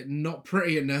guessed it, Not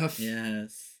Pretty Enough.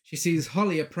 Yes. She sees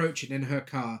Holly approaching in her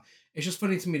car. It's just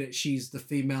funny to me that she's the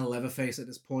female Leatherface at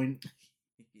this point.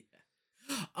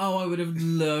 Oh, I would have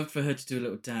loved for her to do a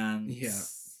little dance. Yeah.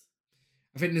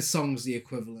 I think this song's the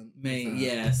equivalent.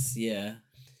 Yes, yeah.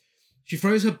 She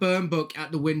throws her burn book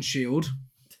at the windshield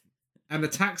and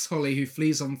attacks Holly, who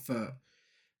flees on foot.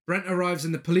 Brent arrives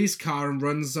in the police car and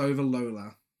runs over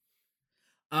Lola.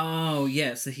 Oh,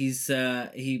 yeah, so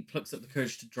he plucks up the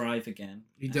courage to drive again.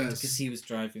 He does. Because he was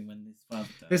driving when his father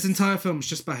died. This entire film is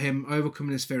just about him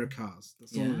overcoming his fear of cars.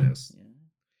 That's all it is. Yeah.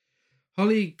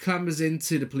 Holly clambers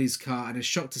into the police car and is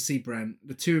shocked to see Brent.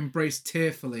 The two embrace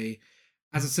tearfully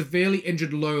as a severely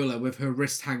injured Lola with her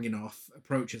wrist hanging off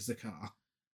approaches the car.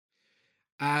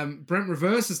 Brent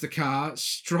reverses the car,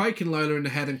 striking Lola in the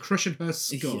head and crushing her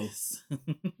skull. Yes.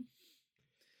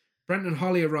 Brent and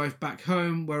Holly arrive back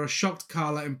home where a shocked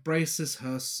Carla embraces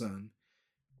her son.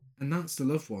 And that's The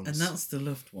Loved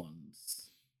Ones.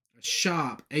 A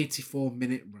sharp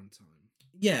 84-minute runtime.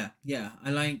 Yeah. I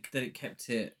like that it kept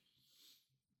it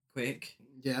quick.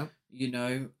 Yeah.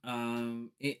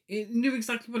 It knew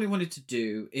exactly what it wanted to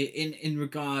do in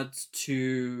regards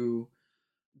to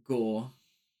gore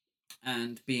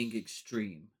and being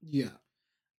extreme. Yeah.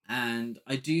 And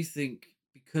I do think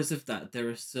because of that, there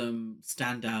are some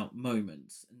standout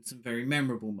moments and some very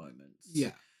memorable moments.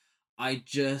 Yeah. I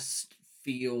just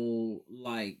feel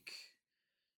like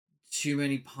too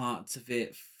many parts of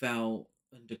it felt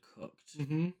undercooked.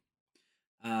 Mm-hmm.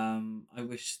 I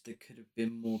wish there could have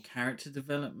been more character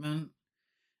development.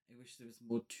 I wish there was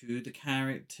more to the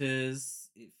characters.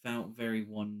 It felt very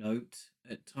one note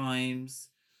at times.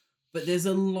 But there's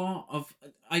a lot of...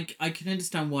 I can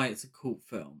understand why it's a cult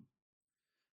film.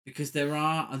 Because there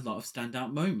are a lot of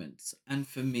standout moments. And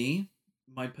for me,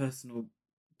 my personal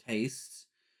taste,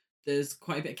 there's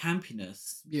quite a bit of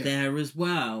campiness there as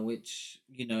well, which,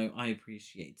 I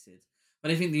appreciated.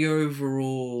 But I think the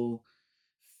overall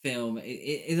film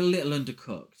is a little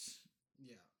undercooked.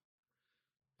 Yeah.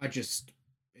 I just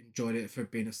enjoyed it for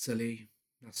being a silly,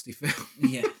 nasty film.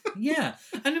 Yeah.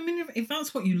 And I mean, if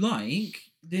that's what you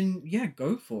like, then yeah,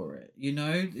 go for it.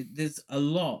 There's a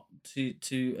lot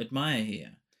to admire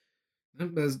here.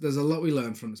 There's a lot we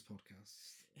learned from this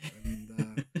podcast.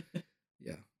 And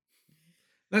yeah.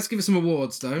 Let's give it some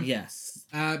awards, though. Yes.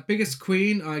 Biggest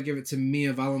queen, I give it to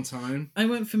Mia Valentine. I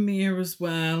went for Mia as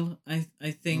well.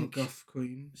 I think... Our goth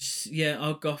queen. Yeah,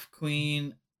 our goth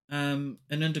queen. An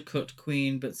undercut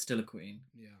queen, but still a queen.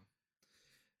 Yeah.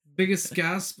 Biggest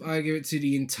gasp, I give it to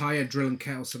the entire drill and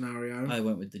kettle scenario. I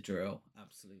went with the drill,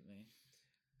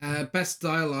 absolutely. Best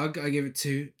dialogue, I give it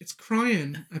to, it's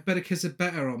crying, I better kiss it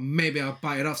better, or maybe I'll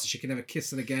bite it off so she can never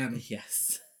kiss it again.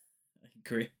 Yes, I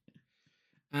agree.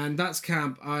 And that's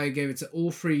camp, I gave it to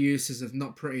all three uses of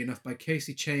Not Pretty Enough by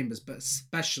Casey Chambers, but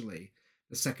especially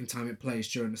the second time it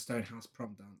plays during the Stonehouse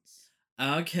prom dance.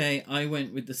 Okay, I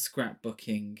went with the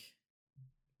scrapbooking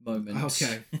moment.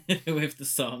 Okay. With the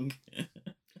song.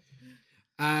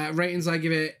 Ratings, I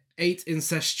give it 8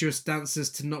 incestuous dances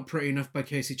to Not Pretty Enough by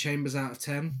Casey Chambers out of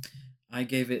 10. I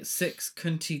gave it 6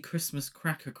 cunty Christmas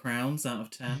cracker crowns out of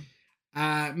 10.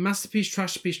 Masterpiece,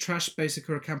 trash, basic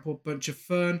or a camp or bunch of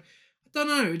fun. I don't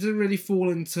know, it doesn't really fall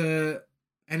into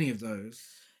any of those.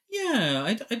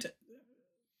 Yeah,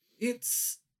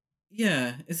 it's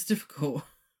difficult.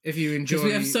 If you enjoy... Because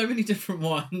we have so many different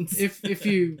ones. if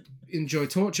you enjoy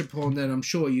torture porn, then I'm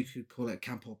sure you could call it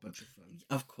camp or bunch of fun.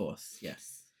 Of course,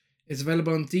 yes. It's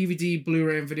available on DVD,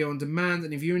 Blu-ray and video on demand,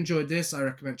 and if you enjoyed this, I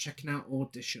recommend checking out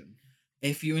Audition.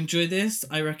 If you enjoy this,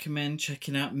 I recommend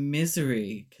checking out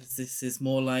Misery, because this is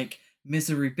more like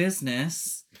Misery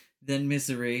Business than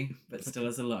Misery, but still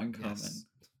has a lot in common. Yes.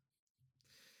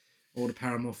 All the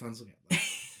Paramore fans will get that.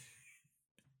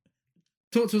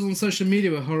 Talk to us on social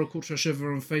media. We're Horror Cult Trash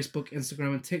over on Facebook,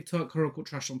 Instagram and TikTok. Horror Cult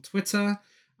Trash on Twitter.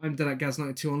 I'm dead at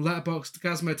Gaz92 on Letterboxd,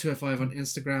 Gazmo205 on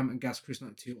Instagram, and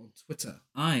GazCruise92 on Twitter.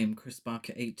 I'm Chris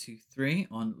Barker823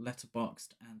 on Letterboxd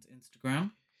and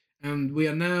Instagram. And we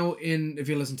are now in, if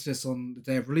you listen to this on the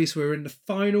day of release, we're in the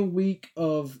final week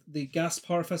of the Gasp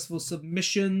Horror Festival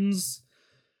submissions.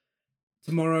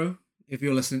 Tomorrow, if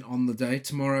you're listening on the day,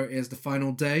 tomorrow is the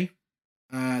final day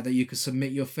that you can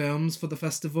submit your films for the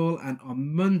festival. And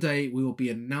on Monday, we will be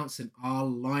announcing our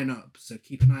lineup. So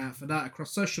keep an eye out for that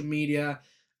across social media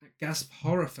at Gasp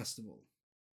Horror Festival.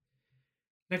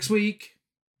 Next week,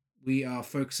 we are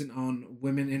focusing on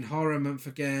Women in Horror Month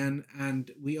again,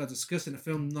 and we are discussing a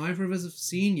film neither of us have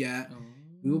seen yet. Oh.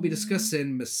 We will be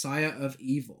discussing Messiah of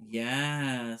Evil.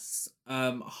 Yes.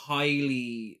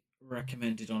 Highly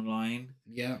recommended online.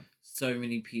 Yeah. So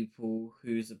many people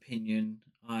whose opinion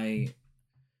I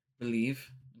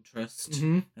believe and trust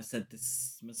have said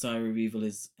this Messiah of Evil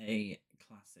is a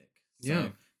classic.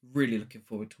 So really looking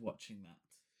forward to watching that.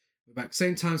 We're back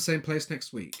same time, same place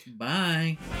next week.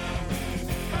 Bye.